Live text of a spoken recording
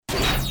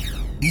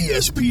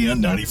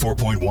ESPN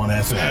 94.1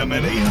 FM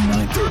and AM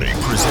 930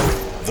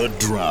 present The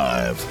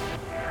Drive.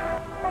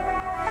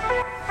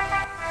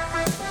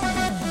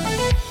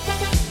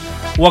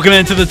 Welcome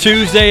into the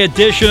Tuesday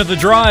edition of The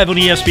Drive on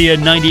ESPN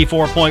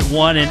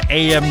 94.1 and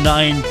AM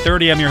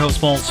 930. I'm your host,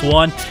 Paul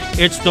Swan.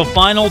 It's the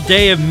final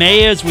day of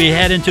May as we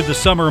head into the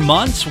summer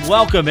months.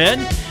 Welcome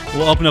in.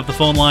 We'll open up the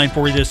phone line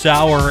for you this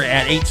hour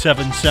at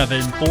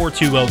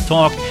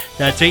 877-420-TALK.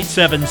 That's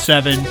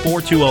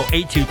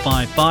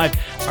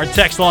 877-420-8255. Our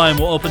text line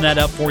will open that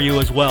up for you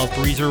as well,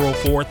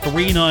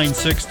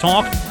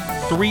 304-396-TALK,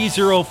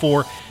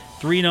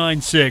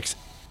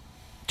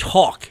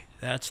 304-396-TALK.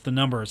 That's the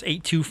number. It's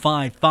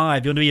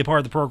 8255. You want to be a part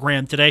of the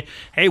program today.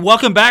 Hey,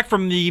 welcome back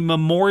from the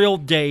Memorial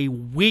Day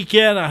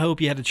weekend. I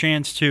hope you had a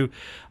chance to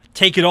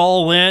take it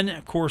all in.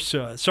 Of course,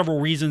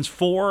 several reasons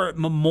for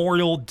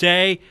Memorial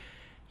Day.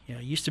 You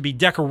know, it used to be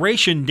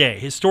Decoration Day,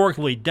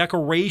 historically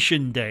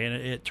Decoration Day, and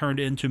it turned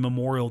into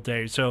Memorial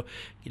Day. So,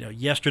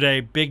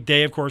 yesterday, big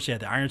day, of course, you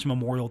had the Ironton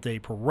Memorial Day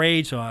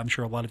Parade, so I'm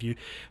sure a lot of you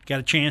got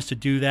a chance to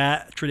do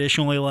that.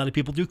 Traditionally, a lot of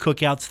people do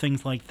cookouts,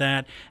 things like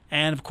that.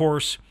 And, of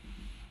course,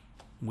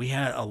 we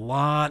had a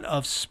lot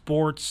of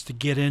sports to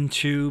get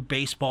into.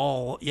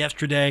 Baseball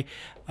yesterday,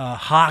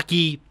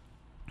 hockey,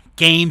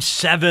 Game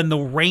 7, the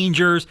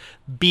Rangers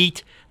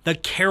beat the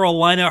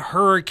Carolina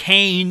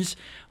Hurricanes.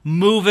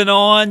 Moving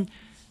on,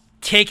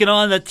 taking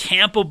on the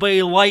Tampa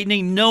Bay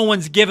Lightning. No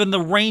one's given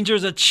the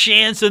Rangers a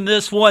chance in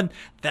this one.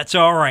 That's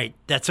all right.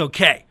 That's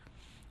okay.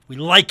 We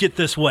like it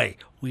this way.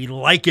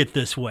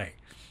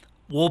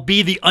 We'll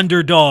be the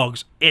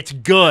underdogs. It's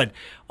good.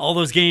 All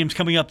those games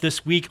coming up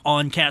this week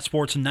on Cat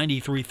Sports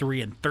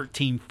 93.3 and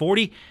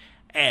 1340.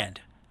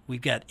 And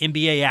we've got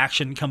NBA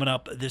action coming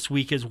up this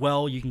week as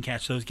well. You can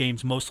catch those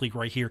games mostly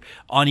right here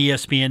on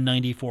ESPN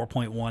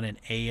 94.1 and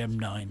AM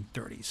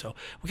 930. So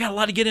we got a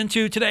lot to get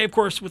into today, of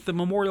course, with the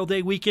Memorial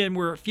Day weekend.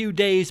 We're a few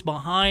days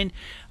behind.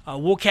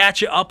 We'll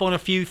catch you up on a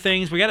few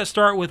things. We got to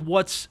start with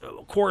what's,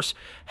 of course,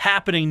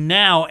 happening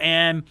now.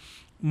 And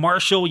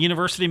Marshall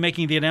University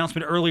making the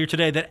announcement earlier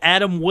today that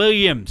Adam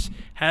Williams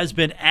has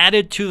been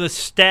added to the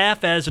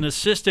staff as an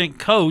assistant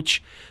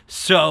coach.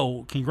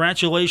 So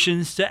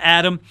congratulations to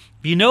Adam.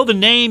 If you know the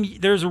name,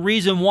 there's a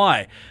reason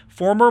why.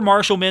 Former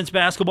Marshall men's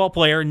basketball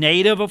player,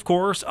 native, of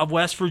course, of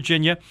West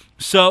Virginia.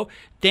 So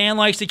Dan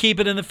likes to keep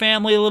it in the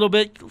family a little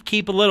bit,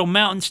 keep a little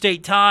Mountain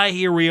State tie.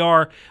 Here we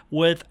are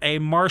with a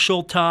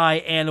Marshall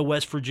tie and a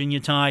West Virginia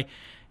tie.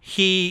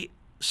 He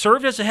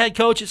served as a head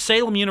coach at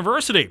Salem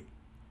University.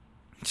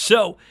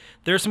 So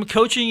there's some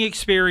coaching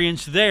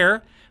experience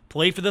there.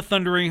 Played for the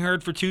Thundering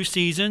Herd for 2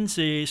 seasons,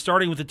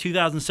 starting with the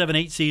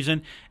 2007-8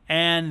 season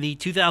and the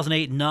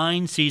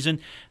 2008-9 season.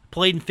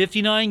 Played in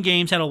 59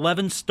 games, had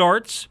 11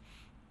 starts,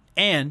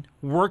 and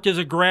worked as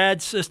a grad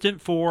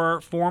assistant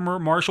for former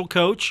Marshall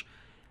coach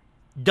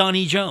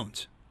Donnie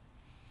Jones.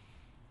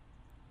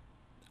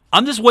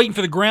 I'm just waiting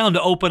for the ground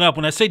to open up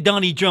when I say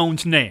Donnie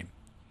Jones' name.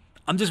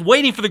 I'm just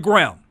waiting for the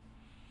ground.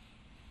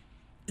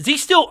 Is he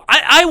still,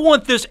 I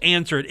want this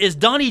answered. Is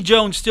Donnie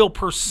Jones still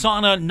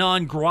persona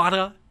non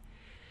grata?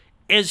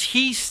 Is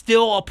he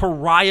still a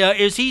pariah?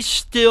 Is he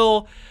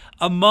still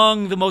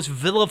among the most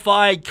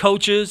vilified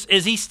coaches?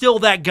 Is he still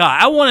that guy?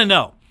 I want to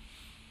know.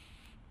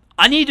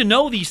 I need to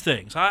know these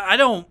things. I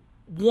don't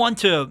want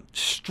to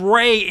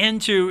stray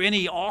into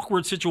any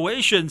awkward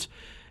situations.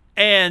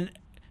 And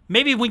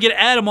maybe we get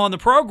Adam on the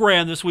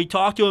program this week,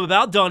 talk to him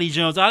about Donnie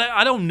Jones.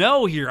 I don't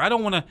know here. I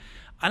don't want to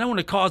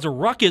cause a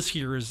ruckus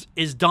here.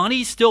 Is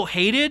Donnie still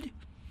hated?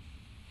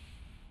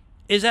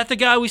 Is that the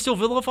guy we still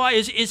vilify?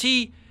 Is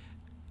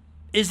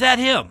that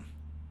him?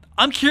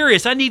 I'm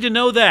curious. I need to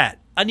know that.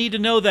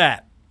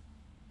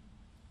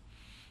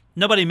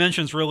 Nobody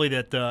mentions really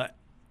that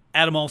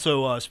Adam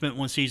also spent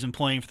 1 season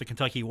playing for the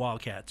Kentucky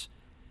Wildcats.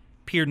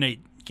 Appeared in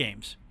 8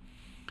 games.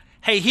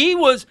 Hey, he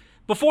was,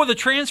 before the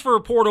transfer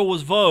portal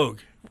was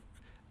vogue.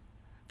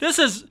 This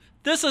is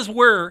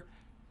where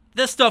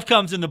this stuff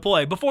comes into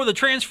play. Before the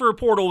transfer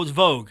portal was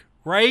vogue,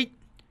 right?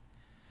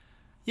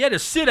 You had to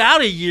sit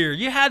out a year.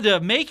 You had to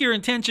make your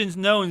intentions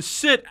known,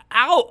 sit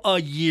out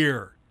a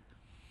year.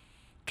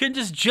 Couldn't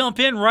just jump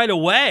in right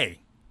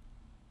away.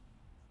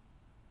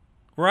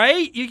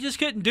 Right? You just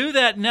couldn't do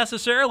that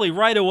necessarily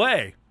right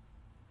away.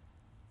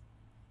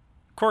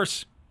 Of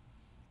course,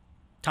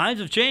 times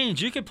have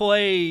changed. You could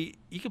play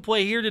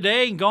here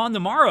today and gone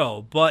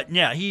tomorrow. But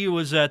yeah, he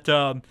was at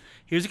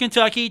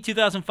Kentucky,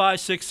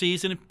 2005-06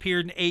 season,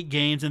 appeared in 8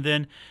 games, and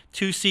then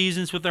 2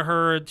 seasons with the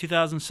Herd,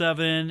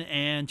 2007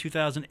 and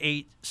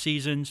 2008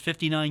 seasons,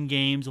 59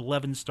 games,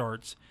 11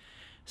 starts.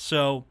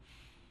 So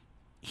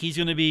he's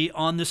going to be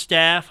on the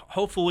staff.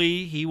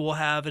 Hopefully he will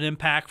have an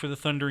impact for the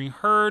Thundering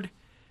Herd.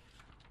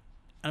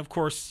 And, of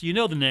course, you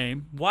know the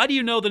name. Why do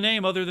you know the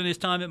name other than his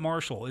time at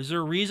Marshall? Is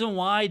there a reason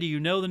why? Do you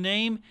know the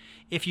name?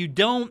 If you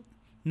don't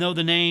know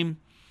the name,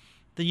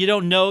 then you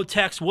don't know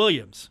Tex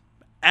Williams.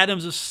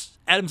 Adam's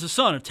the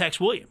son of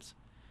Tex Williams.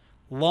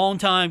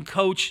 Longtime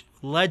coach,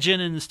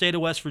 legend in the state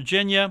of West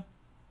Virginia.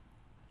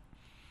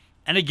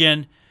 And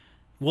again,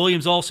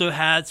 Williams also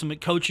had some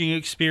coaching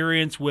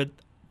experience with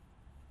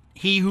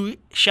he who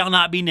shall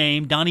not be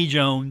named, Donnie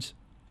Jones.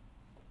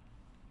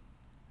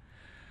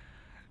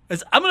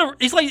 He's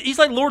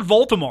like Lord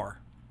Voldemort.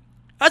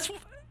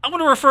 I'm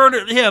gonna refer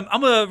to him.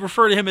 I'm gonna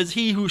refer to him as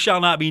he who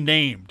shall not be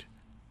named.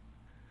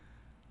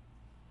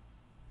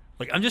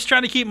 Like, I'm just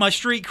trying to keep my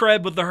street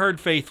cred with the herd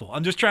faithful.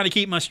 I'm just trying to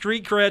keep my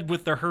street cred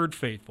with the herd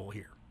faithful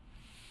here.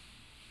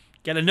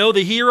 Got to know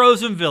the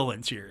heroes and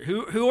villains here.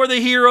 Who are the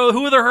hero?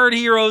 Who are the herd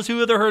heroes?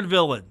 Who are the herd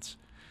villains?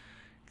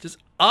 Just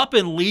up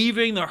and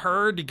leaving the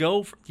herd to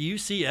go for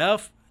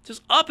UCF.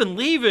 Just up and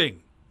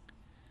leaving.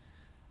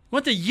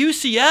 Went to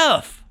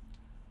UCF.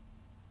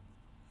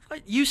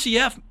 Like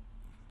UCF. I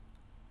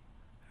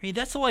mean,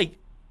 that's like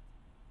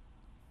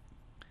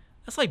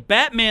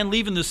Batman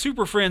leaving the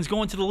Super Friends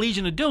going to the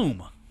Legion of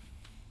Doom.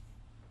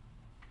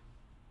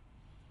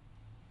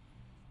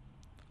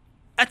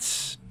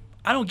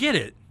 I don't get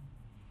it.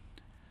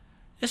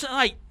 It's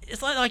not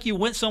like you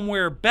went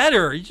somewhere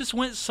better. You just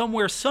went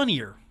somewhere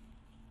sunnier.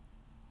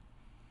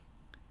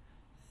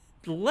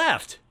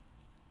 Left.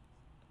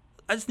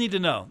 I just need to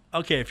know.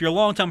 Okay, if you're a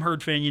longtime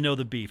Herd fan, you know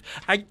the beef.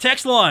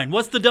 Text line,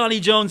 what's the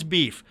Donnie Jones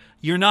beef?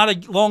 You're not a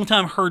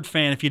longtime Herd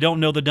fan if you don't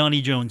know the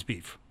Donnie Jones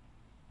beef.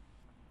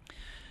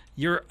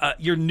 You're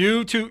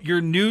new to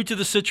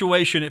the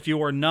situation if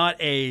you are not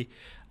you're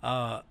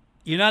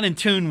not in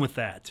tune with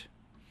that.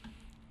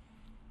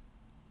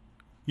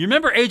 You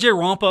remember AJ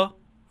Rompa?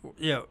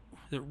 Yeah,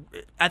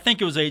 I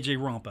think it was AJ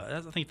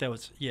Rompa. I think that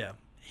was, yeah.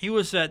 He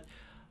was that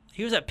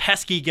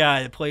pesky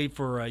guy that played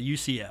for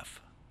UCF.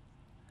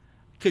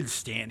 Couldn't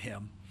stand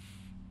him.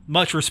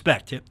 Much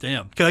respect to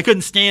him, because I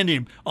couldn't stand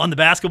him on the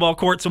basketball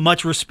court. So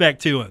much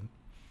respect to him.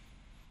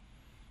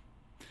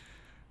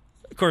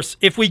 Of course,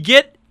 if we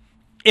get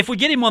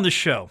him on the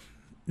show,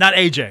 not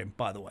AJ,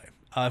 by the way.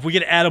 If we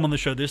get Adam on the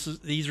show,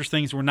 these are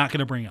things we're not going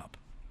to bring up.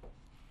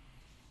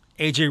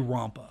 AJ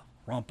Rompa.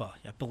 I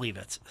believe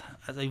that's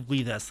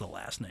the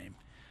last name.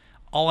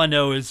 All I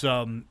know is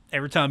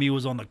every time he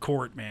was on the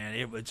court, man,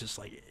 it was just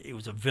like it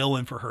was a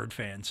villain for Herd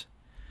fans.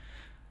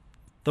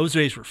 Those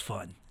days were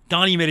fun.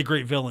 Donnie made a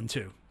great villain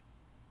too.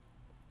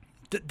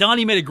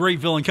 Donnie made a great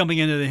villain coming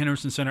into the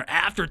Henderson Center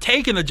after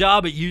taking a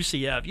job at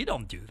UCF. You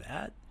don't do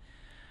that.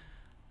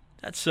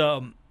 That's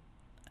like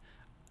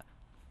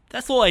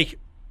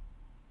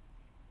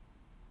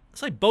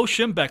Bo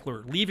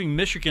Schembechler leaving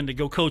Michigan to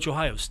go coach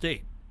Ohio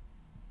State.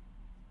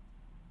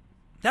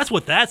 That's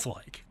what that's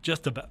like.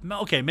 Just about.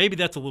 Okay, maybe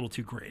that's a little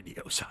too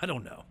grandiose. I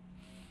don't know.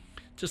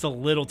 Just a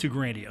little too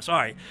grandiose. All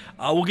right,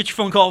 we'll get your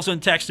phone calls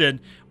and text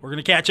in. We're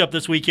going to catch up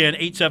this weekend.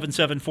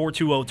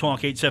 877-420-TALK,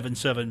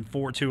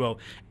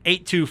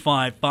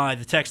 877-420-8255.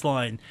 The text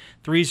line,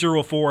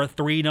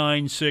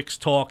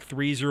 304-396-TALK,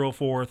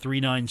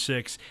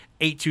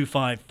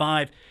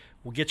 304-396-8255.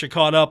 We'll get you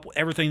caught up with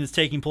everything that's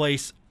taking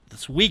place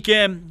this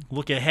weekend.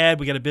 Look ahead.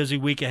 We got a busy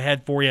week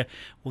ahead for you.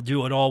 We'll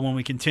do it all when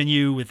we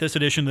continue with this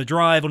edition of The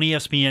Drive on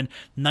ESPN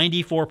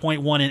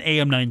 94.1 and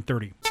AM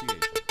 930.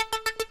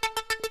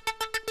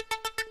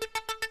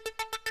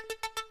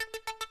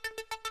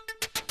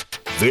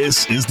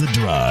 This is The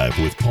Drive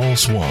with Paul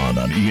Swann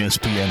on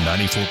ESPN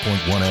 94.1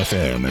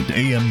 FM and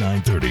AM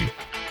 930.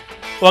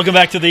 Welcome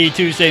back to the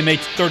Tuesday, May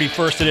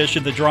 31st edition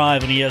of The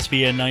Drive on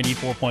ESPN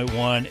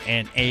 94.1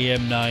 and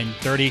AM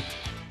 930.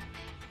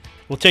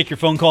 We'll take your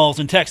phone calls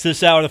and text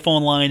this hour. The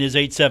phone line is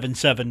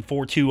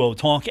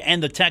 877-420-TALK,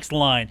 and the text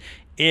line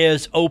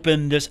is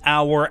open this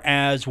hour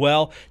as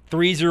well.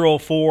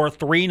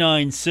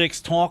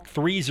 304-396-TALK,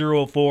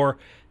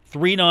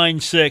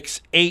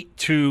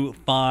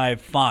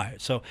 304-396-8255.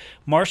 So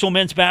Marshall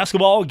men's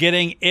basketball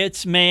getting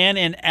its man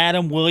in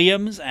Adam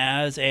Williams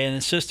as an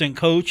assistant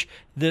coach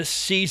this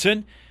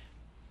season.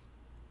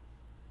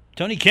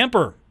 Tony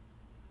Kemper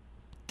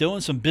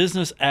doing some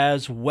business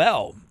as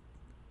well.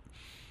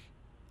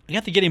 You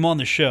have to get him on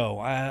the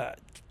show.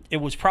 It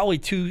was probably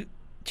too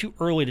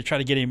early to try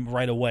to get him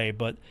right away,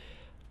 but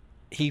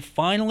he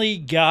finally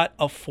got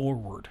a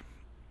forward.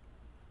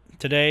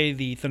 Today,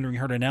 the Thundering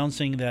Herd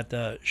announcing that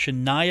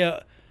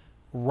Shania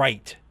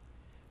Wright,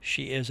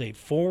 she is a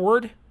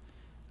forward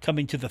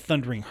coming to the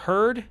Thundering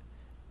Herd,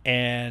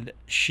 and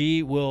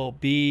she will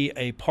be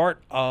a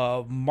part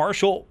of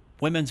Marshall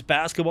women's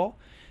basketball.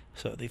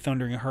 So the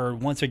Thundering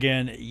Herd, once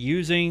again,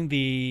 using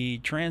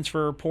the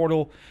transfer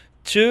portal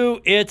to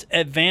its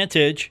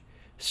advantage.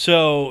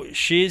 So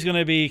she's going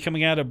to be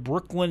coming out of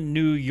Brooklyn,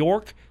 New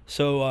York.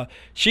 So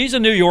she's a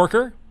New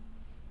Yorker.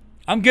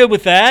 I'm good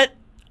with that.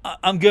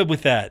 I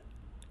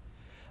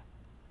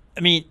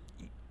mean,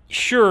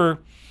 sure,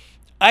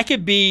 I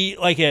could be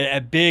like a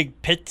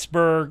big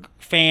Pittsburgh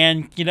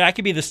fan. You know, I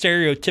could be the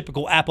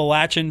stereotypical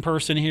Appalachian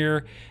person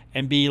here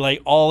and be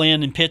like all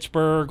in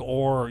Pittsburgh,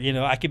 or, you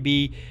know, I could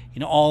be, you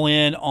know, all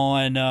in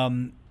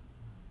on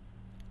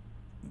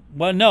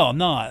well, no, I'm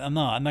not. I'm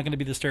not going to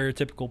be the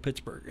stereotypical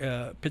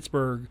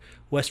Pittsburgh,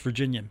 West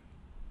Virginian.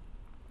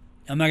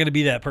 I'm not going to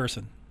be that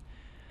person.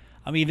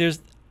 I mean,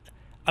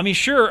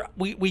 sure,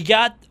 we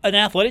got an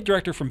athletic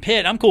director from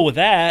Pitt. I'm cool with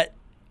that.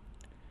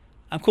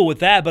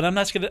 But I'm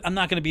not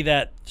going to be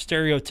that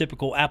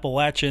stereotypical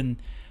Appalachian.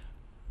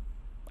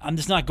 I'm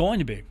just not going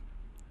to be.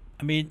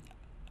 I mean,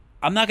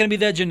 I'm not going to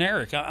be that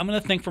generic. I'm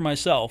going to think for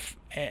myself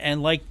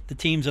and like the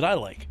teams that I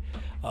like.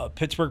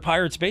 Pittsburgh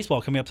Pirates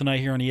baseball coming up tonight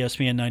here on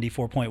ESPN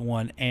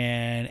 94.1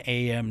 and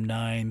AM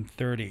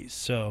 930.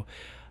 So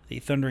the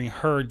Thundering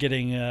Herd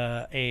getting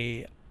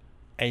a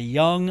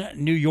young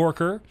New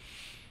Yorker,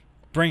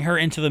 bring her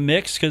into the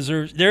mix because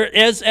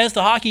as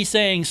the hockey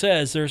saying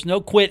says, there's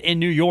no quit in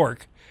New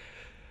York.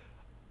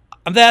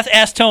 I'm going to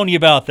ask Tony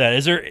about that.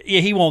 Is there?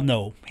 Yeah, he won't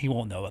know. He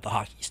won't know about the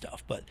hockey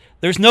stuff. But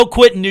there's no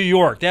quit in New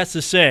York. That's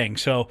the saying.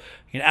 So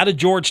out of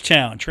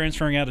Georgetown,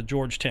 transferring out of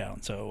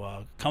Georgetown.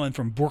 So coming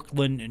from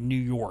Brooklyn, New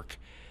York.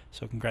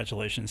 So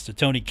congratulations to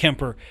Tony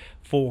Kemper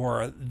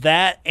for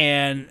that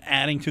and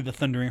adding to the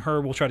Thundering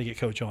Herd. We'll try to get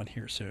Coach on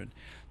here soon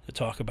to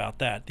talk about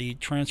that. The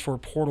transfer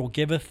portal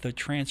giveth, the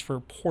transfer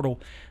portal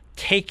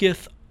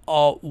taketh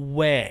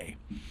away.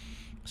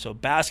 So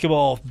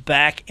basketball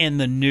back in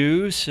the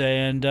news,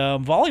 and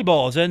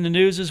volleyball is in the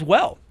news as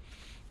well.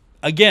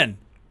 Again,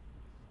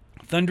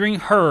 Thundering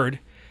Herd,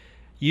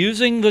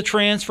 using the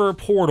transfer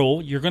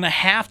portal, you're going to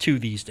have to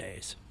these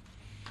days.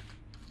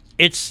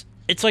 It's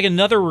like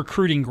another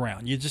recruiting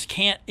ground. You just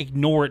can't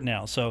ignore it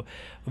now. So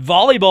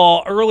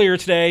volleyball earlier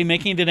today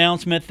making the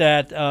announcement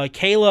that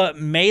Kayla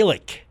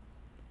Malik,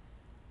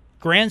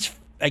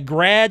 a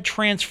grad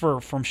transfer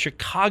from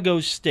Chicago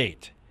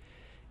State,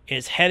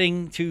 is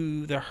heading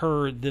to the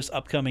Herd this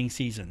upcoming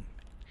season.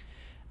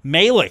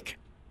 Malik,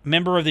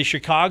 member of the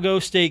Chicago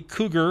State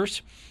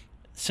Cougars,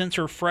 since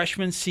her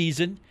freshman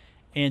season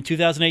in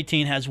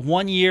 2018, has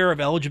 1 year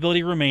of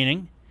eligibility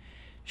remaining.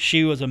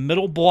 She was a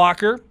middle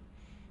blocker,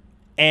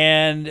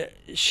 and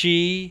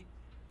she,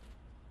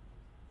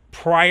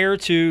 prior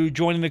to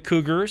joining the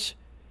Cougars,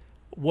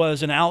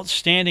 was an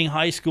outstanding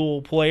high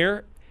school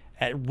player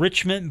at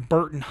Richmond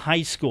Burton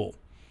High School.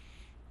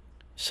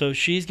 So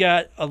she's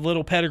got a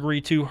little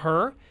pedigree to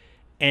her,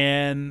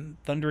 and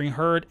Thundering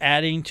Herd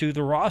adding to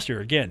the roster.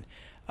 Again,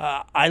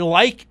 I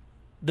like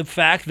the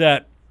fact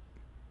that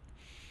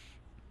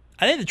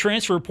I think the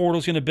transfer portal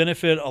is going to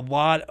benefit a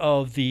lot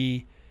of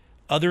the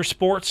other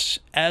sports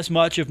as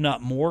much, if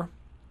not more.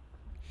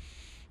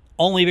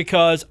 Only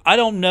because I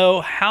don't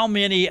know how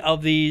many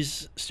of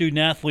these student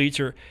athletes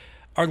are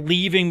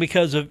leaving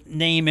because of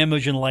name,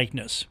 image, and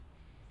likeness.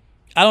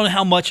 I don't know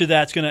how much of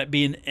that's going to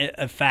be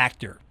a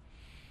factor.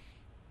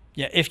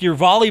 Yeah, if you're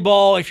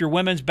volleyball, if you're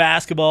women's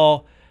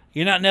basketball,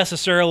 you're not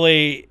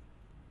necessarily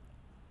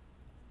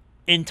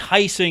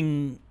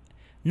enticing.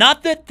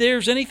 Not that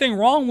there's anything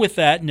wrong with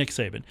that, Nick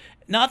Saban.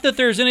 Not that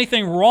there's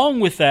anything wrong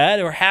with that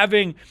or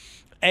having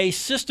a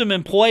system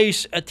in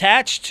place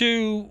attached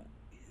to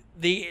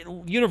the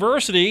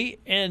university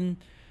in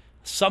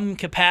some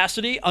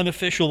capacity,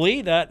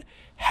 unofficially, that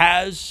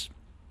has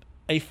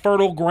a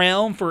fertile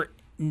ground for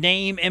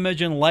name,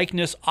 image, and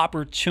likeness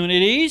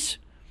opportunities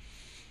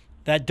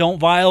that don't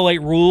violate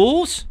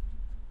rules.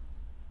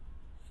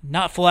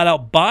 Not flat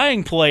out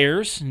buying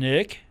players,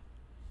 Nick.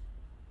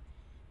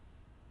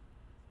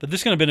 But this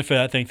is going to benefit,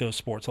 I think, those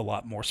sports a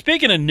lot more.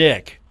 Speaking of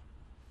Nick,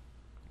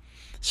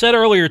 said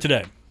earlier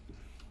today,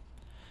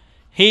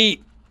 you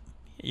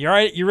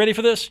ready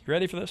for this? You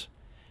ready for this?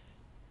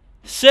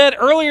 Said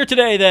earlier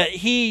today that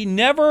he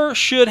never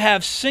should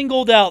have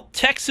singled out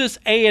Texas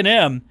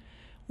A&M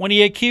when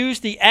he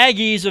accused the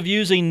Aggies of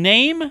using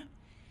name,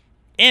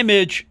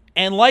 image,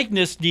 and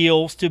likeness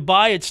deals to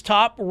buy its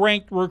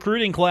top-ranked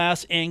recruiting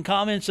class in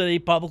comments that he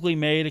publicly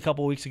made a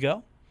couple weeks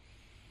ago.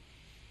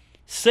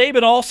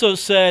 Saban also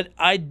said,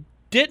 I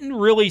didn't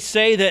really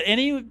say that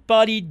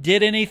anybody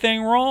did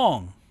anything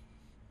wrong.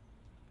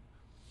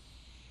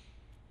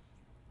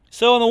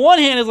 So on the one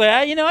hand, it's like,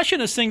 I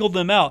shouldn't have singled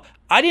them out.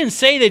 I didn't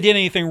say they did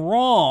anything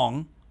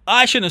wrong.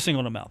 I shouldn't have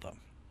singled them out, though.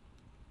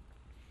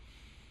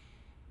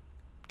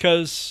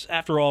 Because,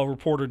 after all,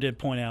 reporter did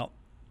point out,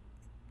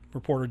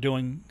 reporter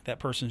doing that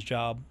person's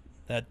job,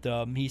 that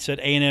he said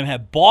A&M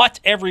had bought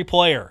every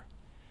player.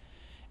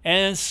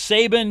 And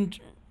Saban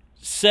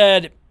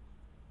said,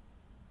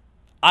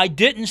 I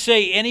didn't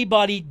say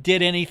anybody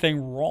did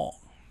anything wrong.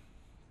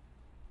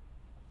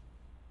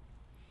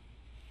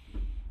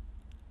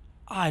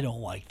 I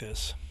don't like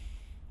this.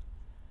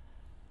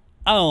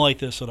 I don't like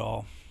this at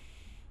all.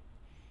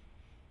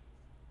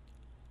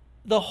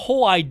 The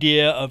whole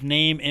idea of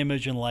name,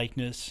 image, and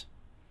likeness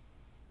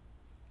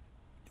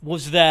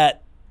was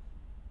that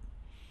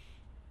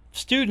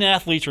student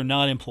athletes are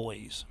not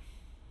employees.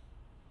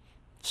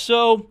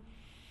 So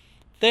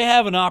they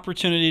have an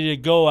opportunity to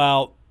go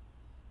out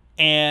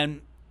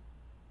and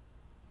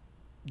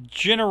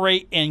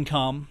generate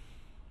income,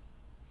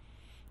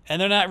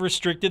 and they're not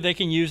restricted. They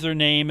can use their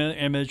name,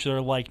 image,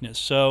 their likeness.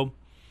 So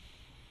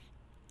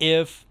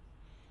if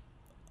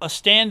a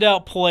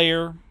standout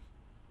player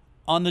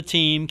on the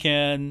team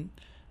can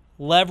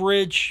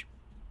leverage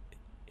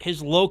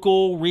his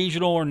local,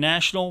 regional, or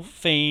national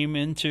fame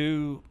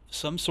into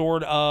some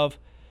sort of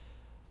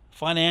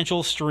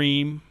financial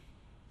stream,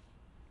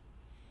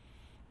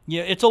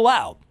 yeah, it's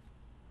allowed.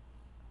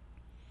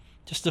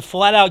 Just to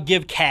flat out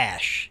give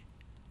cash.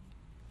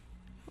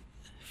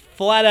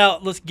 Flat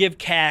out, let's give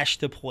cash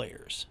to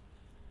players.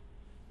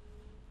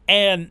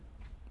 And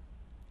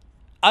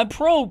I'm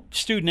pro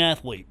student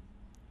athlete.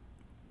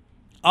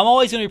 I'm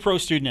always going to be pro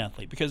student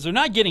athlete because they're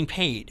not getting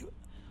paid.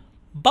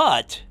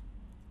 But,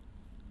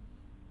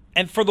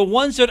 and for the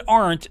ones that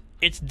aren't,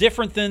 it's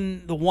different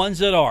than the ones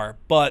that are.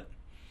 But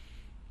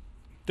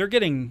they're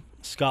getting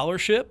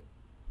scholarship.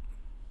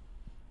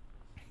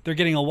 They're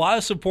getting a lot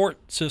of support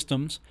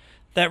systems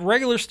that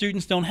regular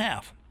students don't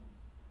have.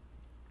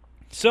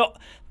 So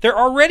they're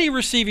already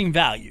receiving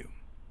value.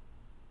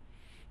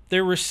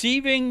 They're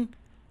receiving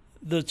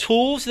the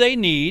tools they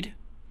need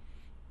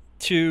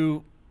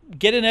to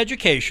get an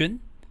education,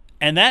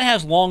 and that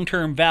has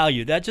long-term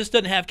value. That just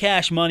doesn't have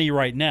cash money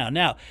right now.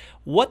 Now,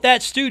 what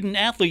that student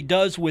athlete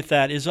does with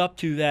that is up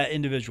to that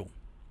individual.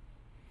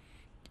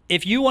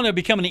 If you want to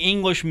become an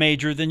English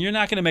major, then you're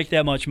not going to make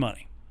that much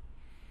money.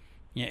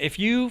 If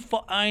you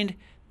find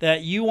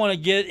that you want to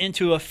get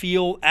into a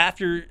field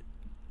after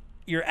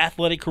your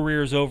athletic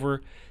career is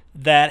over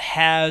that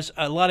has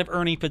a lot of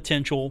earning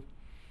potential,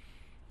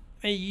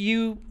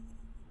 you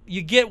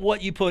get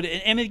what you put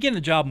in. And again,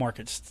 the job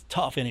market's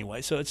tough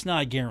anyway, so it's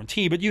not a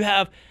guarantee, but you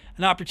have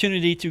an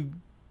opportunity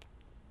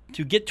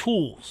to get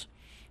tools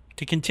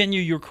to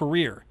continue your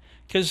career,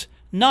 because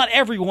not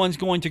everyone's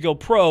going to go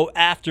pro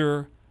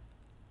after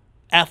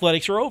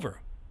athletics are over.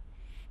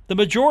 The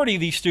majority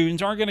of these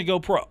students aren't going to go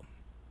pro.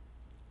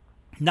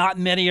 Not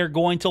many are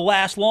going to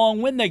last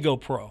long when they go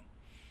pro.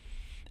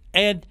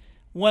 And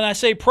when I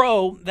say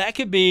pro, that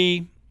could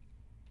be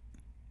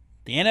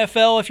the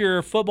NFL if you're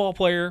a football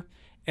player.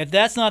 If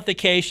that's not the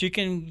case, you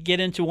can get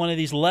into one of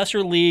these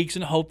lesser leagues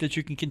and hope that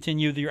you can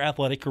continue your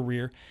athletic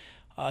career.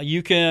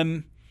 You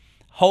can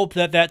hope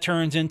that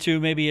turns into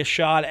maybe a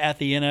shot at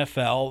the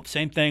NFL.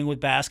 Same thing with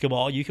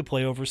basketball. You could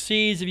play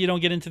overseas if you don't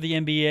get into the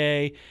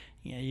NBA.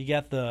 You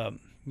got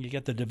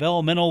the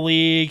developmental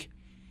league.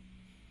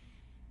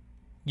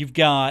 You've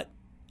got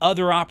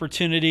other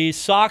opportunities.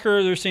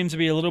 Soccer, there seems to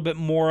be a little bit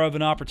more of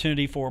an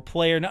opportunity for a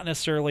player. Not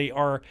necessarily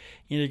are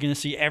you're going to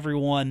see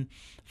everyone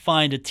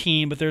find a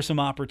team, but there's some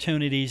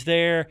opportunities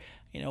there.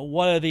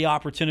 What are the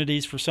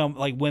opportunities for some,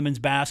 like women's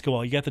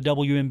basketball? You got the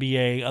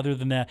WNBA. Other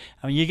than that,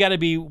 you got to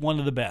be one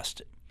of the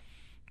best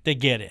to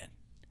get in.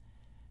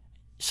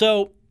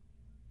 So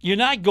you're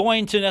not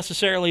going to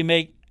necessarily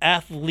make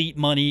athlete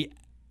money.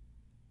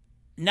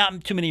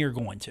 Not too many are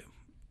going to.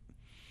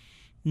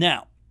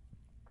 Now,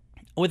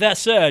 with that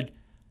said,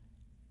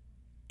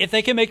 if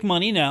they can make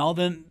money now,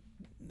 then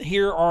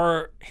here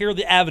are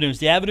the avenues.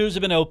 The avenues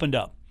have been opened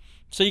up,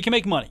 so you can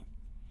make money.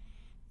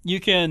 You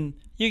can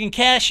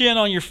cash in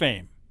on your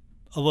fame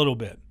a little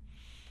bit.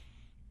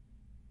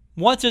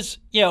 Once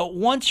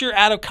you're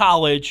out of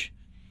college,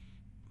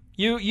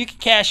 you can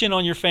cash in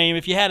on your fame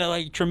if you had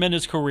a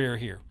tremendous career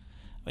here.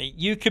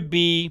 You could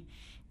be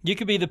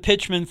the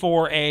pitchman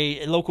for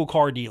a local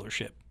car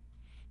dealership.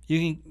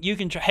 You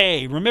can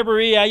hey, remember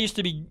me? I used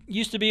to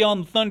be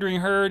on the Thundering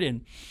Herd,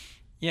 and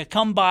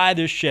come buy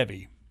this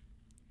Chevy.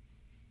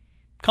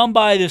 Come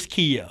buy this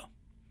Kia.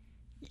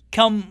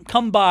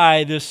 Come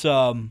buy this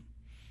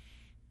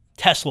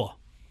Tesla.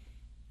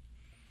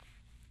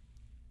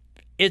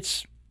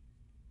 It's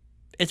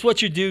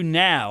what you do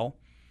now,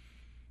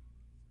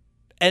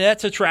 and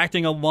that's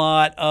attracting a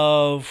lot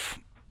of,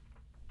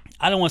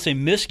 I don't want to say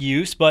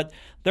misuse, but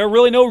there are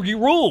really no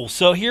rules.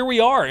 So here we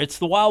are. It's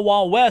the Wild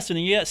Wild West,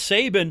 and you got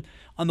Saban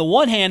on the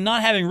one hand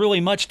not having really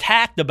much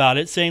tact about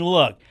it, saying,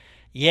 "Look,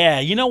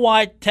 you know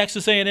why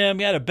Texas A&M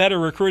had a better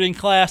recruiting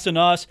class than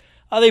us?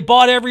 They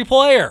bought every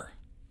player.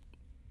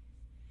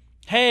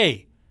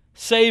 Hey,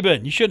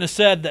 Saban, you shouldn't have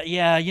said that.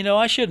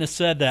 I shouldn't have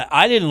said that.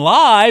 I didn't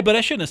lie, but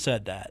I shouldn't have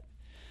said that."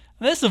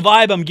 And that's the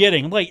vibe I'm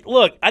getting.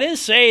 Look, I didn't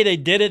say they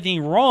did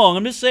anything wrong.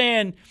 I'm just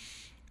saying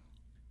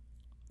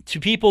to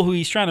people who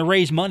he's trying to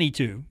raise money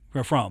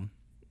from,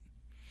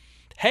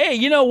 hey,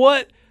 you know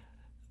what?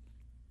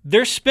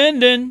 They're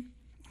spending.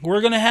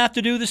 We're going to have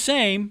to do the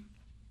same.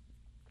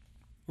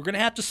 We're going to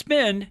have to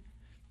spend.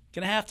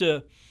 Going to have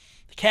to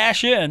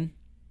cash in.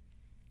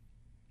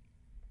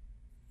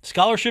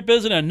 Scholarship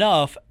isn't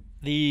enough.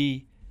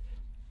 The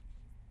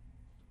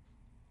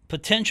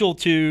potential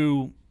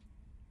to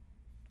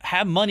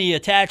have money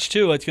attached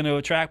to it's going to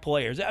attract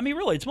players.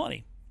 Really, it's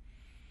money.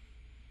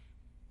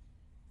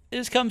 It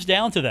just comes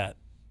down to that.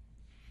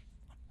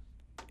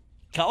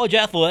 College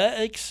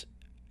athletics,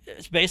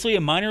 it's basically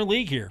a minor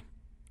league here.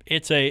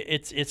 It's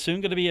soon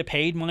going to be a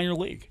paid minor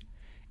league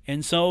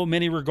in so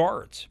many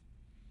regards.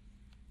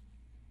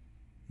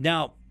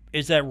 Now,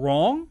 is that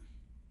wrong?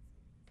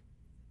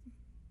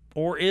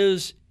 Or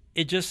is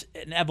it just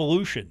an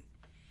evolution?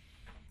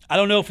 I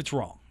don't know if it's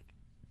wrong.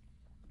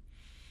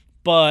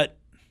 But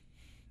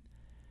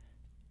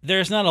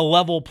there's not a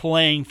level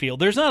playing field.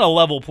 There's not a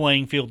level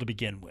playing field to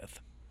begin with.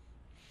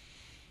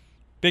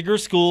 Bigger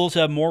schools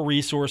have more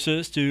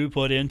resources to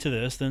put into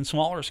this than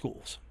smaller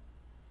schools.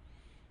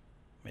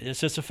 It's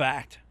just a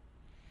fact.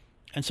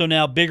 And so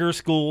now bigger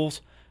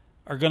schools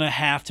are going to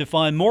have to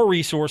find more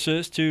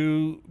resources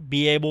to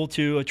be able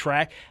to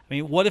attract.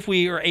 What if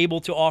we are able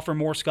to offer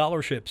more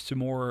scholarships to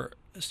more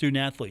student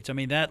athletes?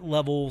 That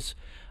levels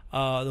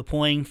the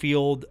playing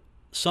field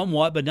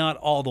somewhat, but not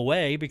all the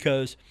way,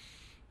 because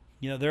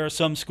There are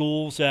some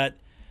schools that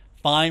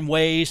find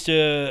ways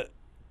to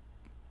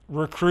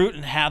recruit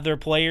and have their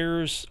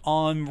players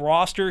on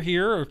roster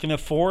here or can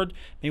afford. I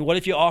mean, what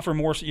if you offer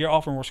more? You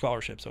offer more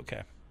scholarships,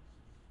 okay.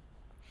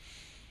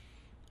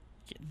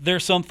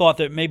 There's some thought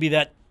that maybe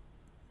that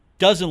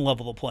doesn't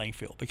level the playing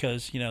field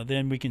because,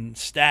 then we can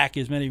stack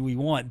as many we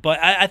want. But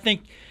I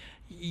think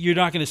you're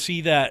not going to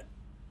see that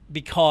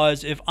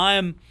because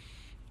I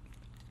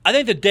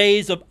think the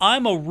days of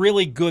I'm a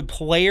really good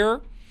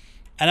player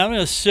and I'm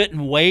going to sit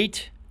and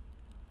wait,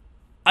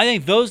 I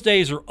think those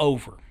days are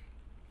over.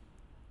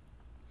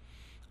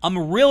 I'm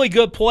a really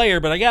good player,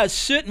 but I got to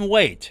sit and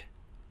wait.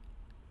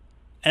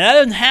 And that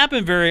doesn't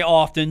happen very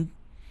often.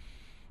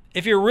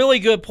 If you're a really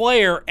good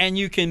player and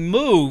you can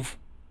move,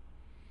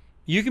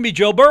 you can be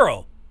Joe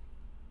Burrow.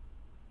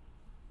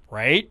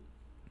 Right?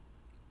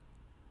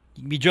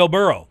 You can be Joe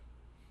Burrow.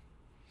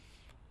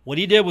 What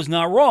he did was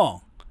not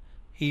wrong.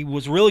 He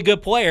was a really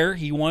good player.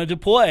 He wanted to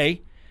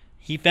play.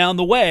 He found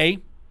the way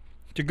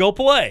to go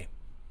play.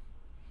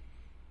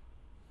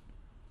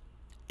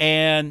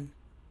 And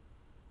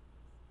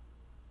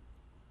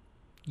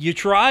you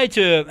try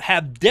to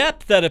have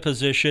depth at a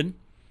position,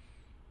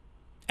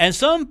 and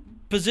some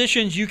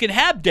positions you can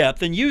have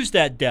depth and use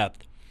that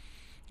depth.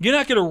 You're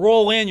not going to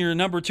roll in your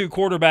number 2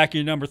 quarterback,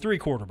 your number 3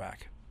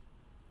 quarterback.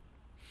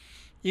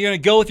 You're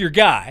going to go with your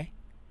guy.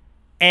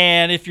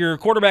 And if your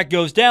quarterback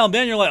goes down,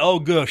 then you're like, oh,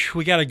 gosh,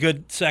 we got a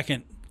good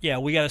second. Yeah,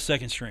 we got a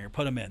second stringer.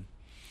 Put him in.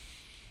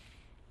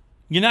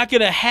 You're not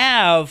going to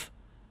have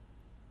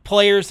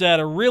players that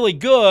are really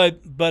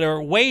good but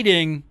are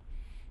waiting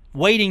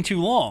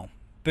too long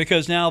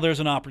because now there's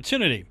an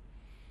opportunity.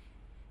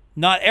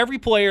 Not every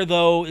player,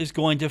 though, is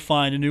going to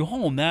find a new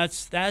home.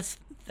 That's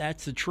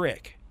the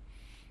trick.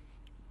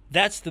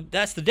 That's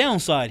the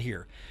downside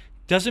here.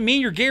 Doesn't mean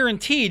you're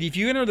guaranteed. If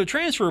you enter the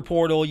transfer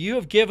portal, you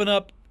have given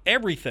up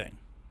everything.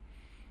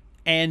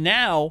 And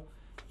now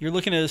you're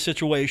looking at a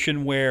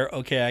situation where,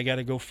 okay, I got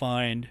to go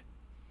find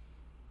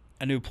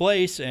a new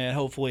place, and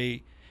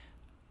hopefully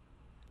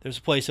there's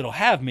a place that'll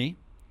have me.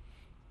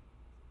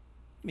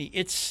 I mean,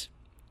 it's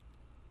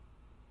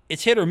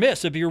hit or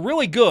miss. If you're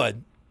really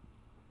good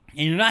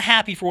and you're not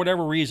happy for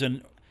whatever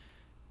reason,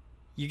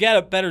 you got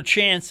a better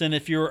chance than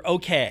if you're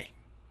okay.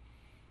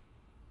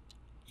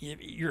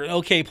 You're an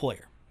okay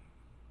player.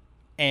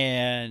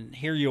 And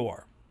here you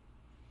are.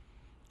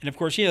 And, of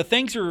course,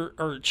 things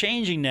are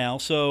changing now.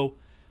 So,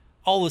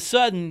 all of a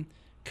sudden,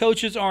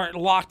 coaches aren't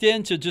locked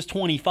into just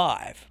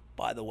 25,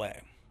 by the way.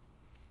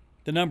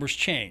 The numbers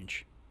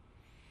change.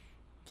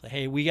 So,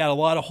 hey, we got a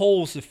lot of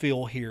holes to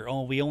fill here.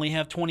 Oh, we only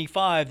have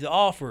 25 to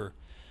offer.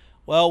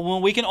 Well,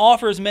 we can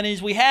offer as many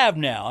as we have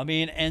now. I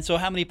mean, and so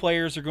how many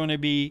players are going to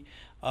be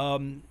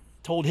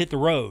told hit the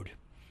road?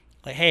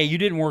 Like, hey, you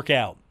didn't work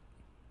out.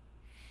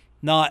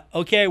 Not,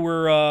 okay,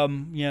 we're,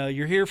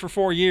 you're here for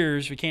 4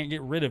 years. We can't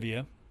get rid of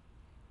you.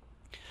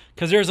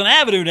 Because there's an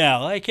avenue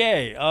now. Like,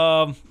 hey,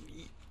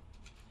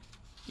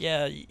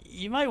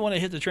 you might want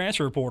to hit the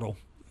transfer portal.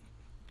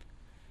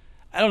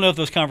 I don't know if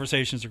those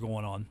conversations are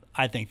going on.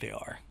 I think they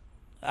are.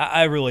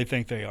 I really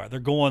think they are. They're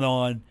going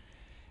on,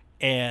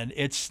 and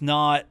it's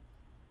not.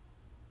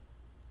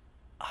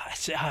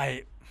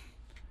 I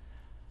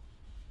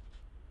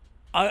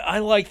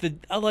like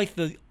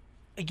the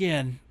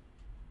again.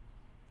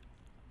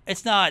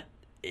 It's not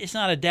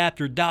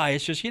adapt or die.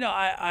 It's just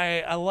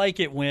I like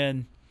it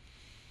when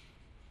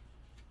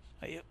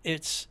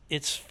it's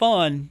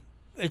fun.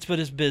 But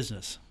it's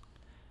business.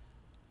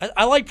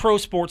 I like pro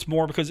sports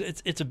more because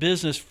it's a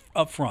business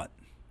up front.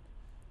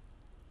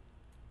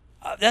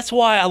 That's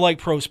why I like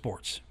pro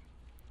sports,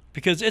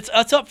 because it's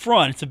up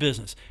front. It's a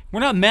business. We're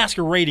not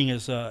masquerading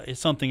as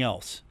something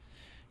else.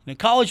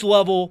 College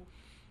level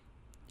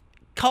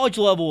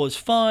is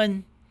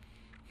fun,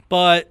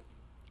 but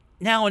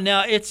now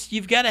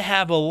you've got to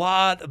have a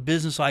lot of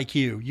business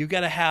IQ. You've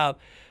got to have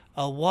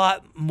a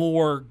lot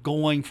more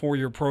going for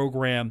your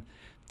program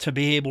to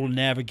be able to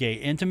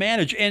navigate and to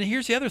manage. And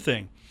here's the other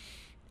thing.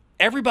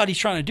 Everybody's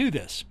trying to do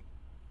this.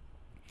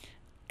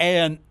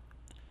 And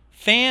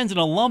fans and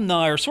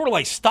alumni are sort of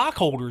like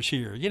stockholders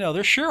here.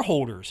 They're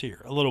shareholders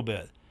here a little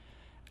bit.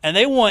 And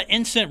they want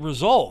instant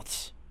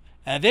results.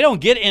 And if they don't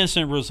get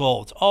instant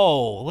results,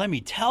 let me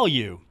tell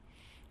you,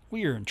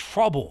 we are in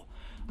trouble.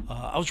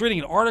 I was reading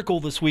an article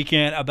this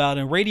weekend about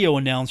a radio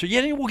announcer.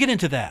 Yeah, we'll get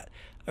into that.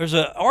 There's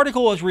an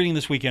article I was reading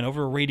this weekend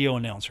over a radio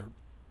announcer.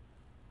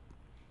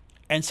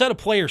 And said a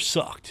player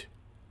sucked.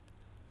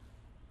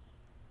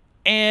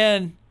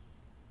 And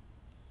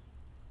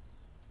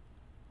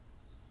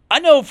I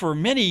know for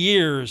many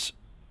years,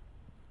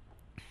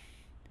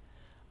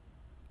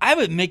 I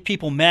would make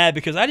people mad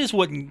because I just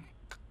wouldn't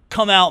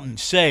come out and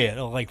say it.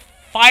 Like,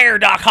 fire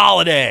Doc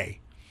Holliday.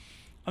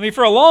 I mean,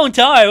 for a long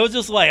time, it was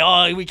just like,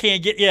 oh, we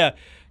can't get,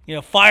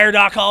 fire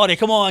Doc Holliday.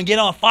 Come on, get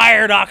on,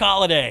 fire Doc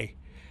Holliday.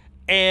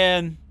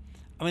 And,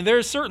 I mean,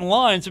 there's certain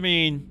lines,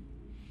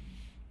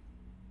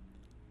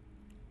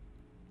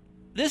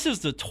 this is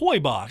the toy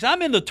box.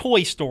 I'm in the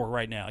toy store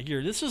right now.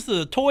 Here, this is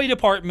the toy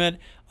department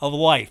of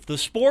life. The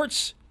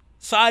sports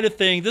side of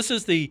things, this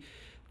is the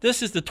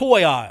This is the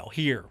toy aisle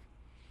here.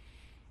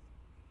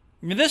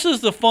 I mean, this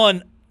is the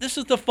fun. This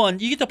is the fun.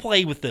 You get to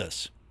play with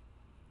this.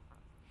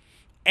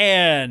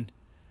 And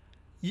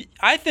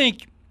I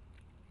think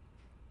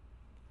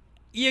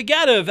you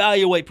got to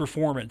evaluate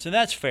performance, and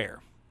that's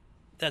fair.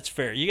 That's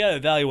fair. You got to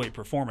evaluate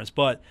performance.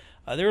 But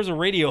there's a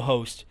radio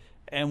host,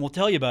 and we'll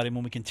tell you about him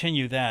when we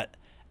continue that.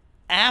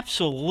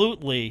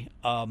 Absolutely,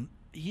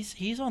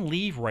 he's on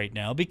leave right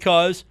now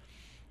because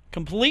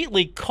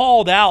completely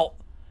called out,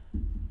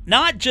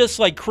 not just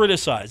like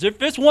criticized.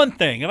 If it's one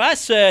thing, if I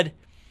said,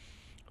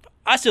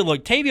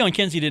 look, Tavion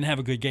Kinsey didn't have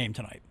a good game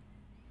tonight.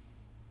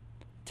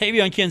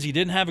 Tavion Kinsey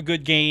didn't have a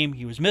good game.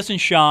 He was missing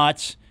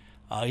shots.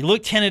 He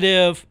looked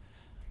tentative.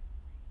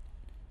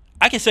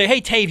 I can say,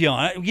 hey,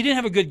 Tavion, you didn't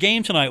have a good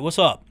game tonight. What's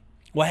up?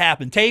 What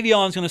happened?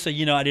 Tavion's going to say,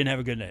 I didn't have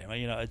a good game.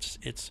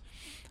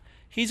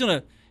 He's going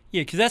to,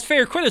 because that's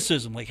fair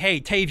criticism. Like,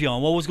 hey,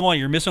 Tavion, what was going on?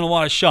 You're missing a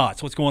lot of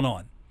shots. What's going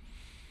on?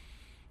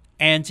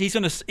 And he's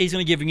going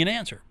to give you an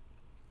answer.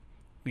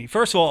 I mean,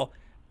 first of all,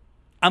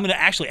 I'm going to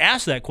actually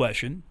ask that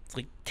question. It's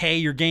like, Tay,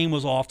 your game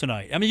was off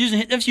tonight. I'm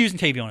using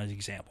Tavion as an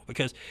example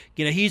because,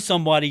 he's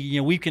somebody,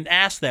 we can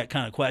ask that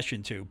kind of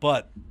question to.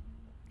 But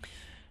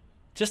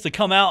just to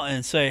come out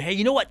and say, hey,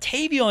 you know what,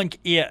 Tavion,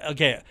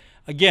 okay.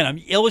 Again, I'm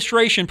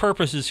illustration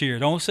purposes here.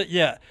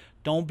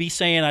 Don't be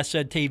saying I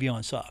said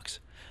Tavion sucks.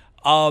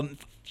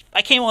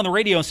 I came on the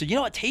radio and said, you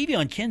know what,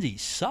 Tavion Kinsey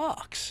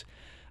sucks.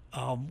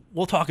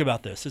 We'll talk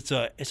about this. It's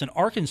an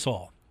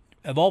Arkansas,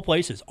 of all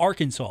places,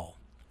 Arkansas.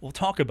 We'll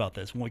talk about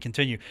this when we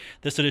continue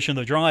this edition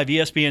of The Drive,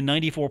 ESPN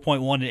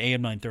 94.1 and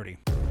AM 930.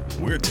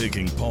 We're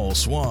taking Paul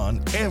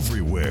Swann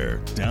everywhere.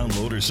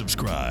 Download or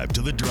subscribe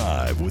to The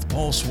Drive with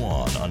Paul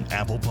Swann on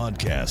Apple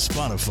Podcasts,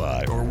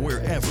 Spotify, or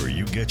wherever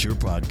you get your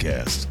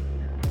podcasts.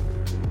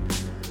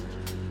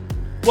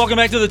 Welcome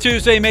back to the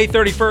Tuesday, May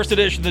 31st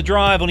edition of The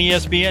Drive on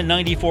ESPN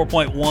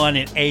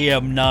 94.1 and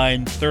AM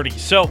 930.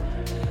 So,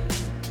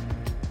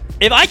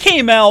 if I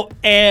came out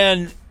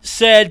and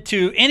said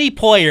to any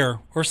player,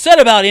 or said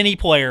about any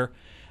player,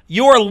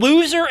 you're a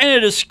loser and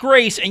a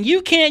disgrace, and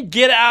you can't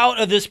get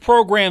out of this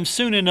program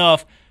soon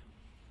enough,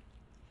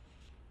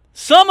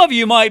 some of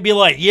you might be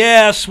like,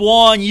 yeah,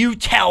 Swann, you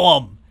tell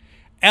him.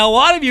 And a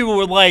lot of you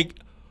would like,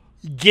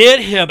 get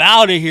him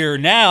out of here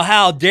now.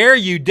 How dare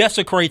you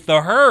desecrate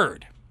the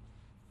herd?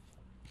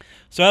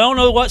 So I don't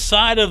know what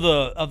side of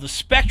the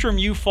spectrum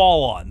you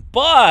fall on,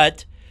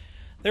 but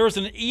there was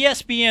an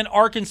ESPN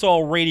Arkansas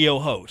radio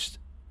host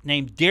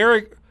named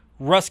Derek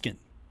Ruskin.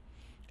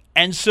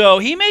 And so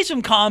he made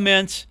some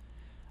comments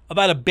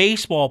about a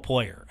baseball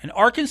player, an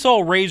Arkansas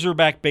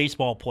Razorback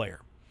baseball player.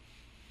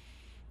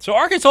 So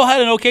Arkansas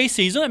had an okay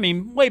season. I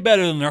mean, way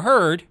better than the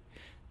herd.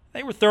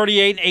 They were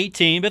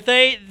 38-18, but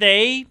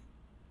they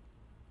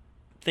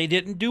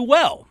didn't do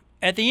well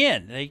at the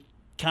end. They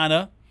kind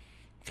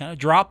of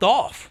dropped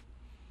off.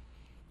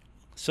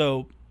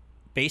 So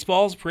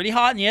baseball's pretty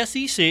hot in the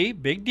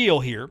SEC, big deal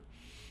here.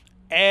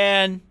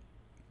 And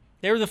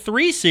they were the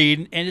 3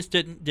 seed and just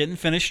didn't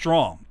finish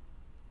strong.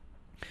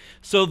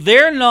 So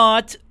they're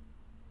not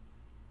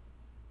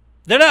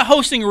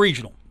hosting a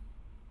regional.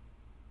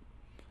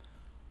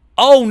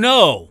 Oh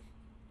no.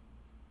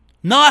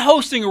 Not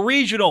hosting a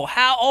regional.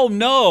 How? Oh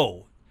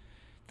no.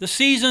 The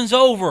season's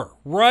over,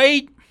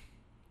 right?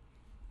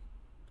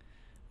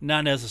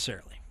 Not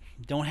necessarily.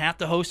 You don't have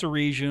to host a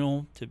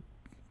regional to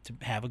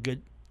have a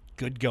good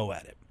go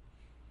at it.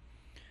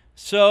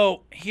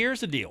 So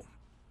here's the deal.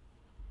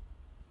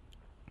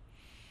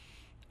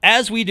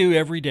 As we do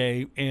every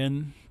day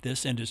in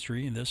this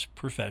industry, in this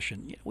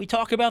profession, we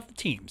talk about the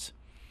teams.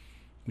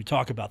 We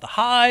talk about the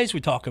highs,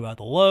 we talk about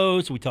the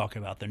lows, we talk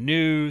about the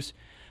news.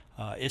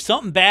 If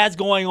something bad's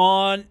going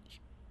on,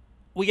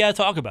 we got to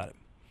talk about it.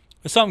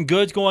 If something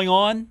good's going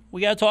on,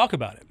 we got to talk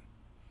about it.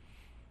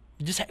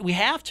 We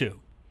have to.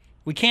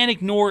 We can't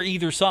ignore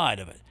either side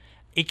of it.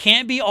 It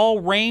can't be all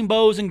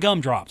rainbows and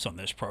gumdrops on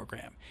this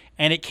program.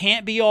 And it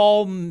can't be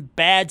all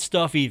bad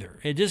stuff either.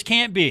 It just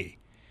can't be.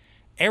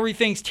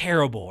 Everything's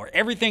terrible or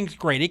everything's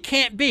great. It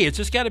can't be. It's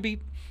just got to be.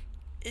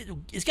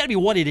 It's got to be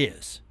what it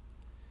is.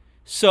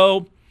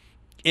 So,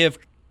 if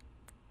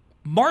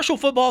Marshall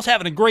football's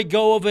having a great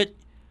go of it,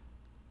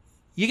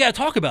 you got to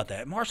talk about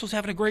that. Marshall's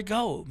having a great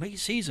go, make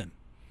season.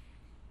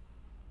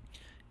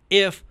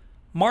 If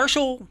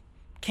Marshall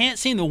can't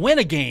seem to win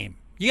a game,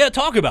 you got to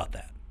talk about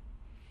that.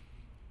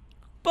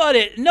 But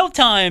at no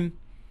time,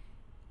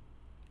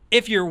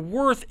 if you're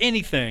worth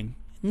anything,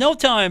 no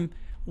time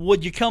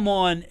would you come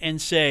on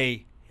and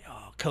say,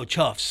 oh, Coach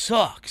Huff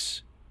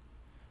sucks.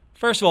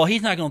 First of all,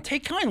 he's not going to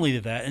take kindly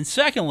to that. And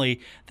secondly,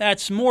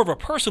 that's more of a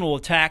personal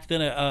attack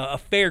than a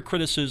fair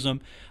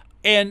criticism.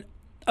 And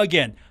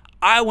again,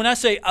 when I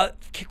say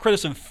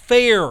criticism,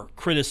 fair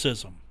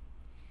criticism.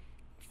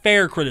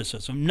 Fair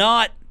criticism,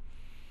 not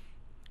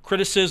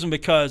criticism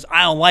because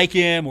I don't like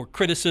him, or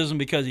criticism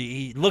because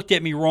he looked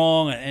at me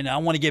wrong and I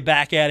want to get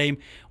back at him,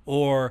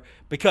 or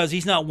because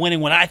he's not winning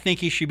what I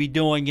think he should be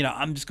doing,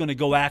 I'm just going to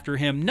go after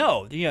him.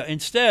 No,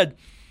 instead,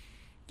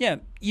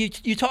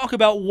 you talk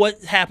about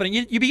what's happening.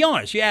 You be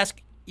honest. You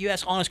ask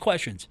honest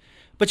questions.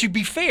 But you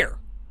be fair.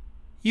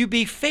 You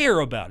be